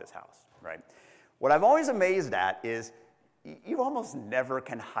wrong with this house, right? What I'm always amazed at is you almost never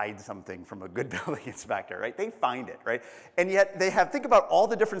can hide something from a good building inspector, right? They find it, right? And yet they think about all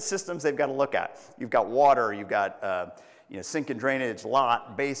the different systems they've got to look at. You've got water, you've got sink and drainage,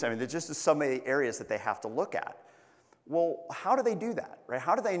 lot, base. I mean, there's just so many areas that they have to look at. Well, how do they do that, right?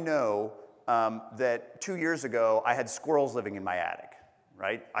 How do they know that 2 years ago I had squirrels living in my attic,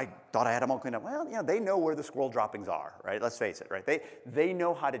 right? I thought I had them all cleaned up. Well, they know where the squirrel droppings are, right? Let's face it, right? They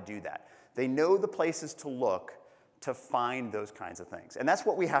know how to do that. They know the places to look to find those kinds of things. And that's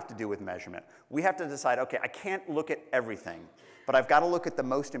what we have to do with measurement. We have to decide, okay, I can't look at everything, but I've got to look at the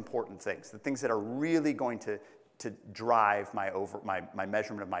most important things, the things that are really going to drive my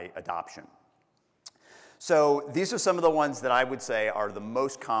measurement of my adoption. So these are some of the ones that I would say are the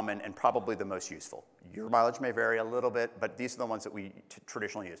most common and probably the most useful. Your mileage may vary a little bit, but these are the ones that we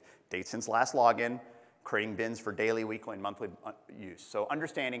traditionally use. Date since last login, creating bins for daily, weekly, and monthly use. So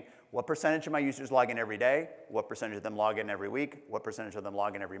understanding what percentage of my users log in every day, what percentage of them log in every week, what percentage of them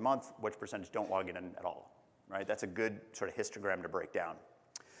log in every month, which percentage don't log in at all, right? That's a good sort of histogram to break down.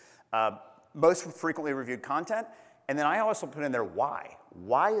 Most frequently reviewed content, and then I also put in there why.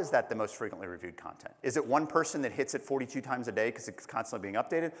 Why is that the most frequently reviewed content? Is it one person that hits it 42 times a day because it's constantly being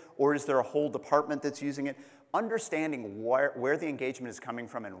updated, or is there a whole department that's using it? Understanding where the engagement is coming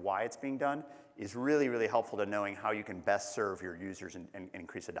from and why it's being done is really, really helpful to knowing how you can best serve your users and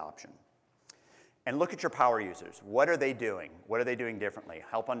increase adoption. And look at your power users. What are they doing? What are they doing differently?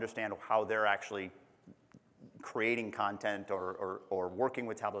 Help understand how they're actually creating content or working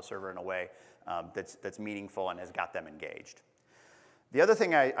with Tableau Server in a way that's meaningful and has got them engaged. The other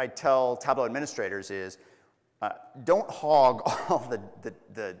thing I tell Tableau administrators is don't hog all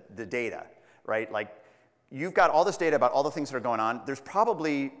the data, right? Like, you've got all this data about all the things that are going on. There's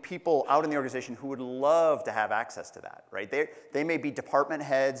probably people out in the organization who would love to have access to that, right? They may be department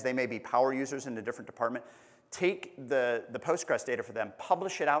heads. They may be power users in a different department. Take the Postgres data for them,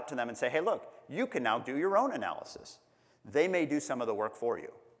 publish it out to them, and say, hey, look, you can now do your own analysis. They may do some of the work for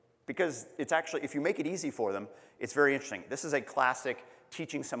you. Because it's actually, if you make it easy for them, it's very interesting. This is a classic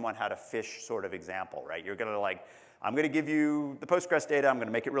teaching someone how to fish sort of example, right? You're going to like, I'm going to give you the Postgres data. I'm going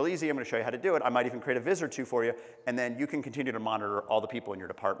to make it real easy. I'm going to show you how to do it. I might even create a viz or two for you. And then you can continue to monitor all the people in your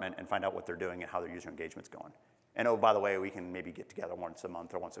department and find out what they're doing and how their user engagement's going. And oh, by the way, we can maybe get together once a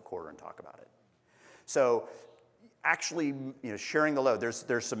month or once a quarter and talk about it. So actually, sharing the load.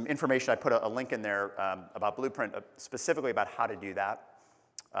 There's some information. I put a link in there about Blueprint, specifically about how to do that.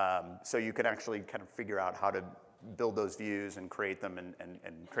 So you can actually kind of figure out how to build those views and create them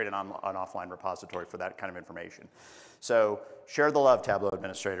and create an offline repository for that kind of information. So share the love, Tableau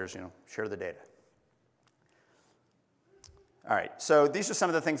administrators, share the data. All right, so these are some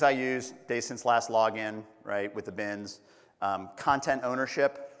of the things I use days since last login, right, with the bins. Content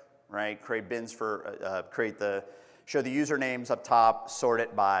ownership, right, create bins for, show the usernames up top, sort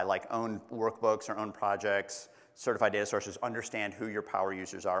it by like own workbooks or own projects, certified data sources, understand who your power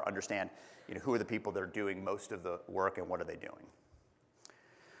users are, understand who are the people that are doing most of the work and what are they doing.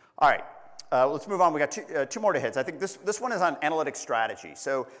 All right, let's move on. We got two more to hit. I think this one is on analytics strategy.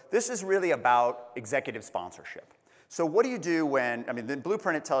 So this is really about executive sponsorship. So what do you do when, in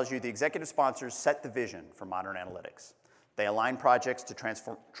Blueprint it tells you the executive sponsors set the vision for modern analytics. They align projects to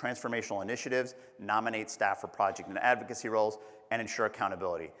transformational initiatives, nominate staff for project and advocacy roles, and ensure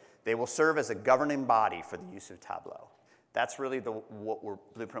accountability. They will serve as a governing body for the use of Tableau. That's really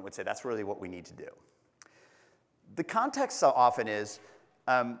what Blueprint would say, that's really what we need to do. The context so often is,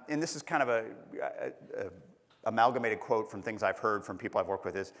 and this is kind of a amalgamated quote from things I've heard from people I've worked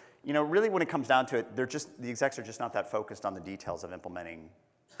with is, really when it comes down to it, the execs are just not that focused on the details of implementing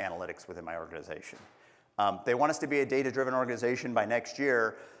analytics within my organization. They want us to be a data-driven organization by next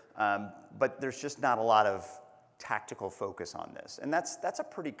year, but there's just not a lot of tactical focus on this. And that's a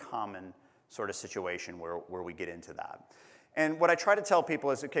pretty common sort of situation where we get into that. And what I try to tell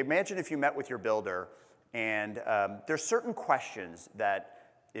people is, okay, imagine if you met with your builder and there's certain questions that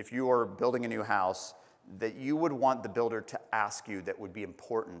if you are building a new house that you would want the builder to ask you that would be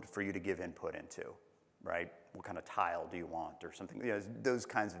important for you to give input into, right? What kind of tile do you want or something, those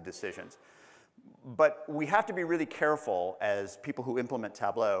kinds of decisions. But we have to be really careful as people who implement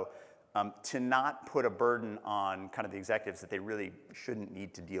Tableau to not put a burden on kind of the executives that they really shouldn't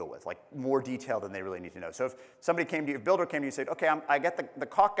need to deal with, like more detail than they really need to know. So if somebody came to you, a builder came to you and said, okay, I get the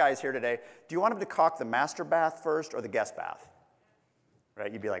caulk guys here today. Do you want them to caulk the master bath first or the guest bath?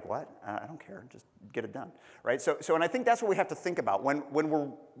 Right? You'd be like, what? I don't care, just get it done, right? So and I think that's what we have to think about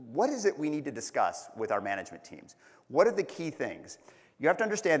what is it we need to discuss with our management teams? What are the key things? You have to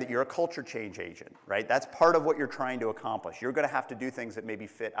understand that you're a culture change agent, right? That's part of what you're trying to accomplish. You're going to have to do things that maybe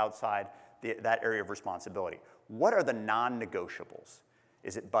fit outside that area of responsibility. What are the non-negotiables?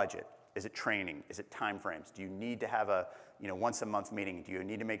 Is it budget? Is it training? Is it timeframes? Do you need to have a once a month meeting? Do you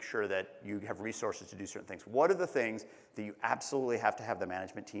need to make sure that you have resources to do certain things? What are the things that you absolutely have to have the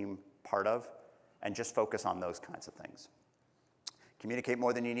management team part of? And just focus on those kinds of things. Communicate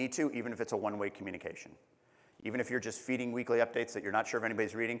more than you need to, even if it's a one-way communication. Even if you're just feeding weekly updates that you're not sure if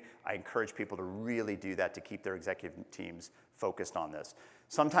anybody's reading, I encourage people to really do that to keep their executive teams focused on this.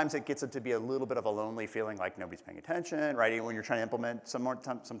 Sometimes it gets it to be a little bit of a lonely feeling like nobody's paying attention, right? When you're trying to implement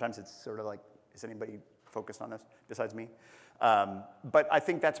sometimes it's sort of like, is anybody focused on this besides me? But I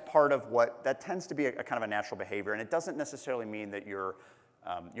think that's part of that tends to be a kind of a natural behavior, and it doesn't necessarily mean that you're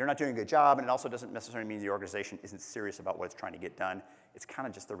not doing a good job, and it also doesn't necessarily mean the organization isn't serious about what it's trying to get done. It's kind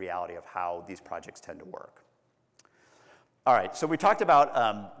of just the reality of how these projects tend to work. All right, so we talked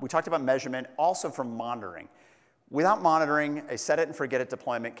about measurement, also from monitoring. Without monitoring, a set it and forget it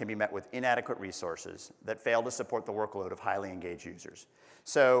deployment can be met with inadequate resources that fail to support the workload of highly engaged users.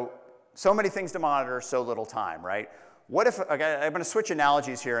 So many things to monitor, so little time, right? What if, okay, I'm going to switch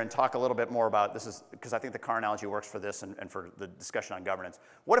analogies here and talk a little bit more about this, because I think the car analogy works for this and for the discussion on governance.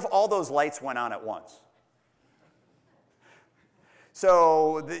 What if all those lights went on at once?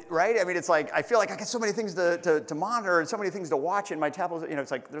 So, right? It's like, I feel like I got so many things to monitor and so many things to watch in my Tableau.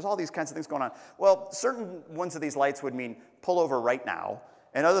 It's like there's all these kinds of things going on. Well, certain ones of these lights would mean pull over right now.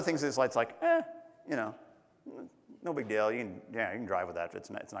 And other things, this light's like, no big deal. You can drive with that. It's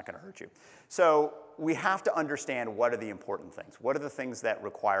not going to hurt you. So we have to understand what are the important things. What are the things that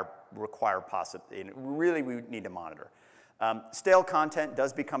require really we need to monitor. Stale content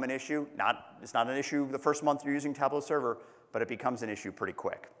does become an issue. It's not an issue the first month you're using Tableau Server, but it becomes an issue pretty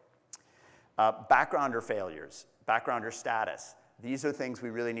quick. Backgrounder failures, backgrounder status. These are things we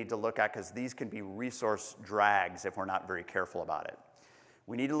really need to look at because these can be resource drags if we're not very careful about it.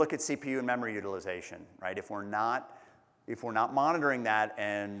 We need to look at CPU and memory utilization, right? If we're not monitoring that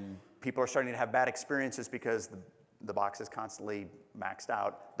and people are starting to have bad experiences because the box is constantly maxed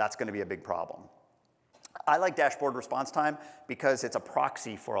out, that's going to be a big problem. I like dashboard response time because it's a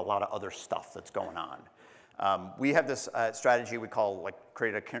proxy for a lot of other stuff that's going on. We have this strategy we call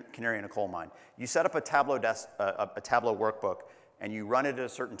create a canary in a coal mine. You set up a Tableau workbook and you run it at a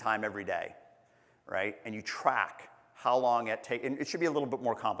certain time every day, right? And you track how long it takes, and it should be a little bit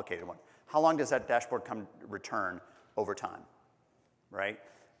more complicated one. How long does that dashboard return over time, right?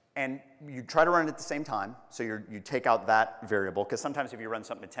 And you try to run it at the same time, so you take out that variable, because sometimes if you run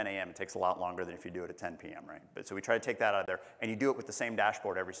something at 10 a.m., it takes a lot longer than if you do it at 10 p.m., right? But so we try to take that out of there, and you do it with the same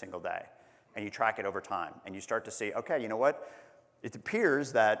dashboard every single day, and you track it over time, and you start to see, okay, you know what? It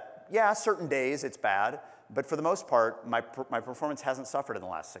appears that, yeah, certain days it's bad, but for the most part, my performance hasn't suffered in the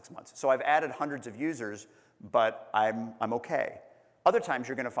last 6 months. So I've added hundreds of users, but I'm okay. Other times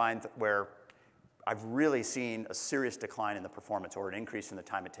you're going to find where I've really seen a serious decline in the performance or an increase in the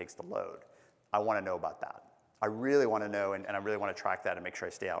time it takes to load. I want to know about that. I really want to know, and I really want to track that and make sure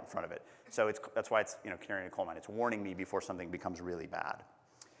I stay out in front of it. So that's why it's canary in a coal mine. It's warning me before something becomes really bad.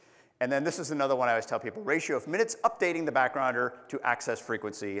 And then this is another one I always tell people, ratio of minutes updating the backgrounder to access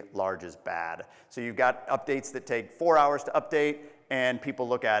frequency, large is bad. So you've got updates that take 4 hours to update, and people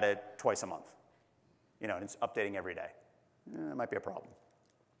look at it twice a month. And it's updating every day. It might be a problem.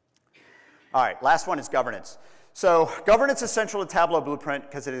 All right, last one is governance. So governance is central to Tableau Blueprint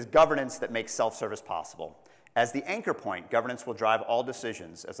because it is governance that makes self-service possible. As the anchor point, governance will drive all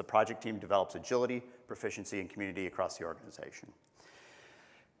decisions as the project team develops agility, proficiency, and community across the organization.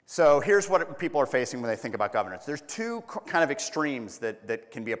 So here's what people are facing when they think about governance. There's two kind of extremes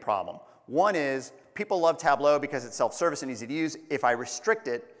that can be a problem. One is people love Tableau because it's self-service and easy to use. If I restrict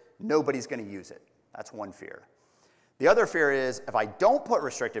it, nobody's going to use it. That's one fear. The other fear is if I don't put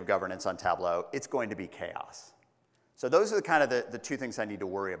restrictive governance on Tableau, it's going to be chaos. So those are the two things I need to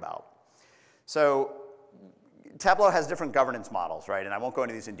worry about. So Tableau has different governance models, right? And I won't go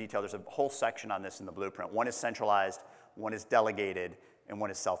into these in detail. There's a whole section on this in the blueprint. One is centralized, one is delegated, and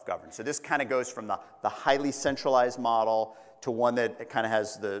one is self-governed. So this kind of goes from the highly centralized model to one that kind of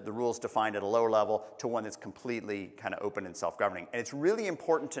has the rules defined at a lower level to one that's completely kind of open and self-governing. And it's really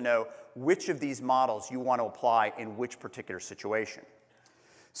important to know which of these models you want to apply in which particular situation.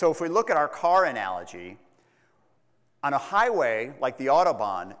 So if we look at our car analogy, on a highway like the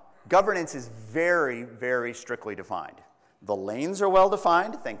Autobahn, governance is very, very strictly defined. The lanes are well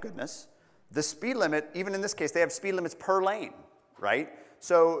defined, thank goodness. The speed limit, even in this case, they have speed limits per lane, right?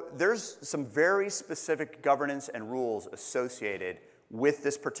 So there's some very specific governance and rules associated with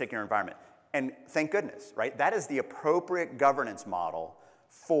this particular environment. And thank goodness, right? That is the appropriate governance model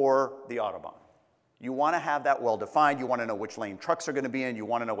for the Autobahn. You want to have that well defined. You want to know which lane trucks are going to be in. You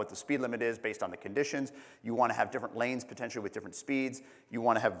want to know what the speed limit is based on the conditions. You want to have different lanes potentially with different speeds. You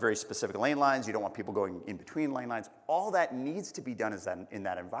want to have very specific lane lines. You don't want people going in between lane lines. All that needs to be done in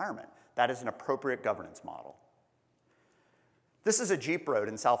that environment. That is an appropriate governance model. This is a Jeep road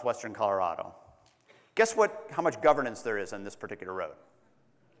in southwestern Colorado. Guess how much governance there is on this particular road?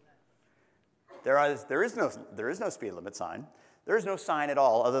 There is no speed limit sign. There is no sign at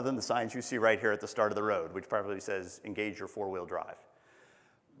all other than the signs you see right here at the start of the road, which probably says engage your four-wheel drive.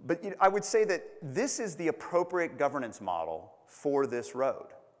 But I would say that this is the appropriate governance model for this road.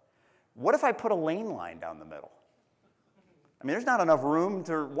 What if I put a lane line down the middle? I mean, there's not enough room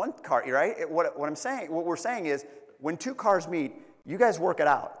to one car, right? What we're saying is, when two cars meet, you guys work it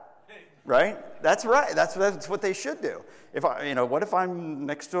out, right? That's right. That's what they should do. What if I'm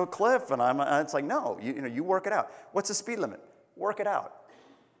next to a cliff and it's like, no, you work it out. What's the speed limit? Work it out.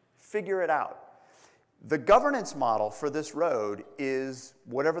 Figure it out. The governance model for this road is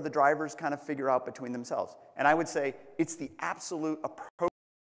whatever the drivers kind of figure out between themselves. And I would say it's the absolute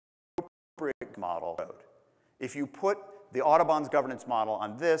appropriate model road. If you put the Autobahn's governance model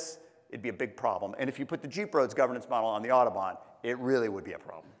on this, it'd be a big problem. And if you put the Jeep Road's governance model on the Autobahn, it really would be a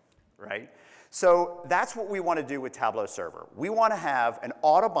problem, right? So that's what we want to do with Tableau Server. We want to have an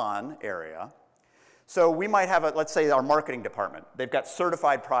Autobahn area. So we might have, let's say, our marketing department. They've got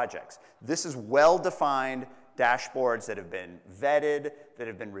certified projects. This is well-defined dashboards that have been vetted, that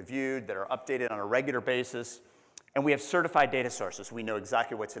have been reviewed, that are updated on a regular basis. And we have certified data sources. We know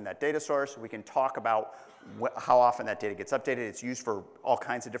exactly what's in that data source. We can talk about how often that data gets updated. It's used for all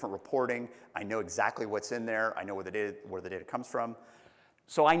kinds of different reporting. I know exactly what's in there. I know where the data comes from.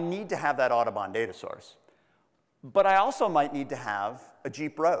 So I need to have that Audubon data source. But I also might need to have a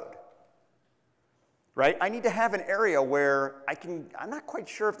Jeep road, right? I need to have an area where I'm not quite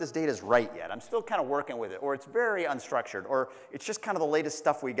sure if this data is right yet. I'm still kind of working with it, or it's very unstructured, or it's just kind of the latest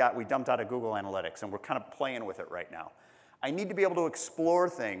stuff we dumped out of Google Analytics, and we're kind of playing with it right now. I need to be able to explore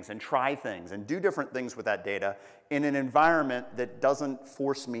things and try things and do different things with that data in an environment that doesn't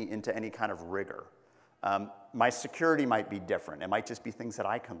force me into any kind of rigor. My security might be different. It might just be things that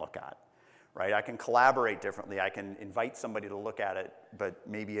I can look at. Right? I can collaborate differently. I can invite somebody to look at it, but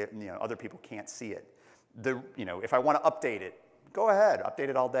maybe other people can't see it. If I want to update it, go ahead, update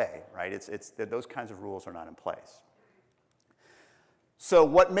it all day. Right? Those kinds of rules are not in place. So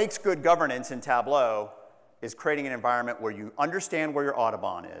what makes good governance in Tableau is creating an environment where you understand where your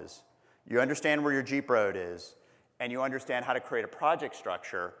Audubon is, you understand where your Jeep road is, and you understand how to create a project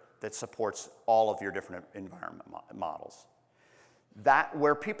structure that supports all of your different environment models.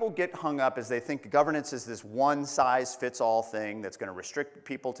 Where people get hung up is they think governance is this one-size-fits-all thing that's going to restrict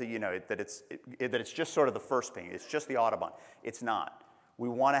people to, that it's just sort of the first thing. It's just the Audubon. It's not. We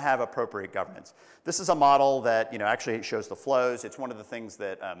want to have appropriate governance. This is a model that, actually shows the flows. It's one of the things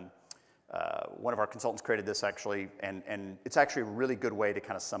that one of our consultants created this, actually, and it's actually a really good way to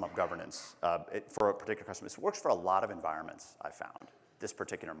kind of sum up governance for a particular customer. It works for a lot of environments, I found, this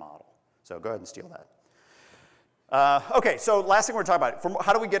particular model. So go ahead and steal that. Okay, so last thing we're talking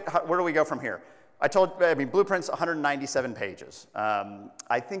about, where do we go from here? Blueprint's 197 pages.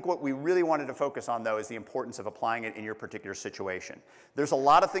 I think what we really wanted to focus on, though, is the importance of applying it in your particular situation. There's a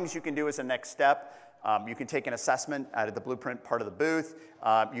lot of things you can do as a next step. You can take an assessment out of the Blueprint part of the booth.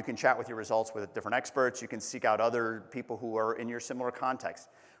 You can chat with your results with different experts. You can seek out other people who are in your similar context.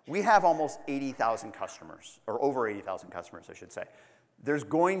 We have almost 80,000 customers, or over 80,000 customers, I should say. There's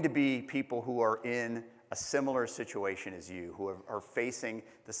going to be people who are in a similar situation as you, who are facing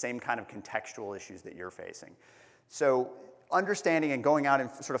the same kind of contextual issues that you're facing. So understanding and going out and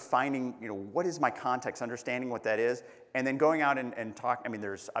sort of finding, what is my context, understanding what that is, and then going out and talk.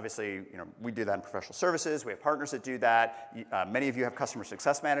 There's obviously, we do that in professional services. We have partners that do that. Many of you have customer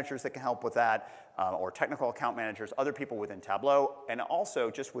success managers that can help with that, or technical account managers, other people within Tableau, and also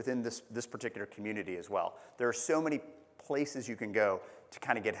just within this particular community as well. There are so many places you can go to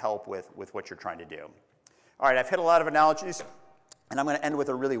kind of get help with what you're trying to do. All right, I've hit a lot of analogies, and I'm going to end with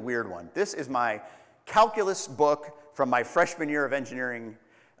a really weird one. This is my calculus book from my freshman year of engineering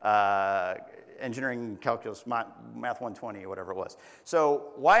calculus, Math 120, or whatever it was.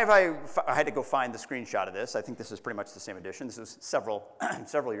 So why have I had to go find the screenshot of this? I think this is pretty much the same edition. This was several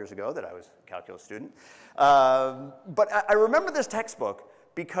years ago that I was a calculus student. But I remember this textbook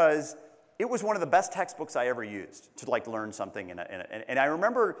because it was one of the best textbooks I ever used to learn something. And I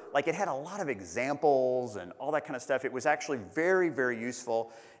remember it had a lot of examples and all that kind of stuff. It was actually very, very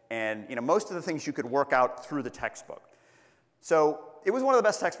useful. And most of the things you could work out through the textbook. So it was one of the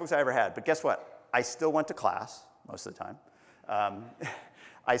best textbooks I ever had. But guess what? I still went to class most of the time.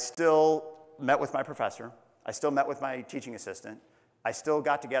 I still met with my professor. I still met with my teaching assistant. I still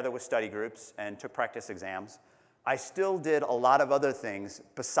got together with study groups and took practice exams. I still did a lot of other things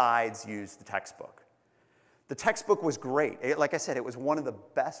besides use the textbook. The textbook was great. Like I said, it was one of the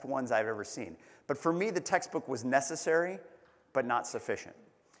best ones I've ever seen. But for me, the textbook was necessary, but not sufficient.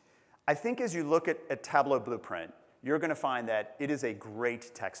 I think as you look at Tableau Blueprint, you're going to find that it is a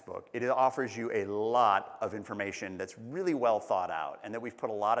great textbook. It offers you a lot of information that's really well thought out, and that we've put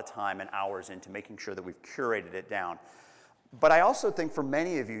a lot of time and hours into making sure that we've curated it down. But I also think for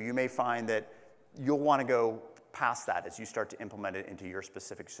many of you, you may find that you'll want to go past that as you start to implement it into your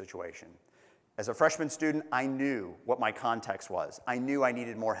specific situation. As a freshman student, I knew what my context was. I knew I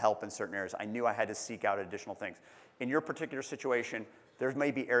needed more help in certain areas. I knew I had to seek out additional things. In your particular situation, there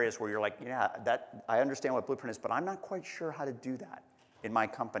may be areas where you're like, yeah, I understand what Blueprint is, but I'm not quite sure how to do that in my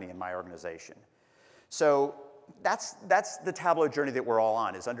company, in my organization. So that's the Tableau journey that we're all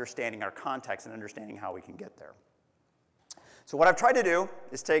on, is understanding our context and understanding how we can get there. So what I've tried to do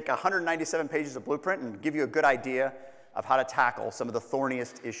is take 197 pages of Blueprint and give you a good idea of how to tackle some of the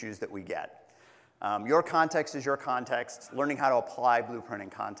thorniest issues that we get. Your context is your context. Learning how to apply Blueprint in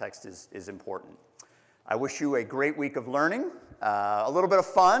context is important. I wish you a great week of learning, a little bit of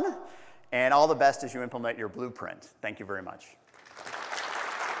fun, and all the best as you implement your Blueprint. Thank you very much.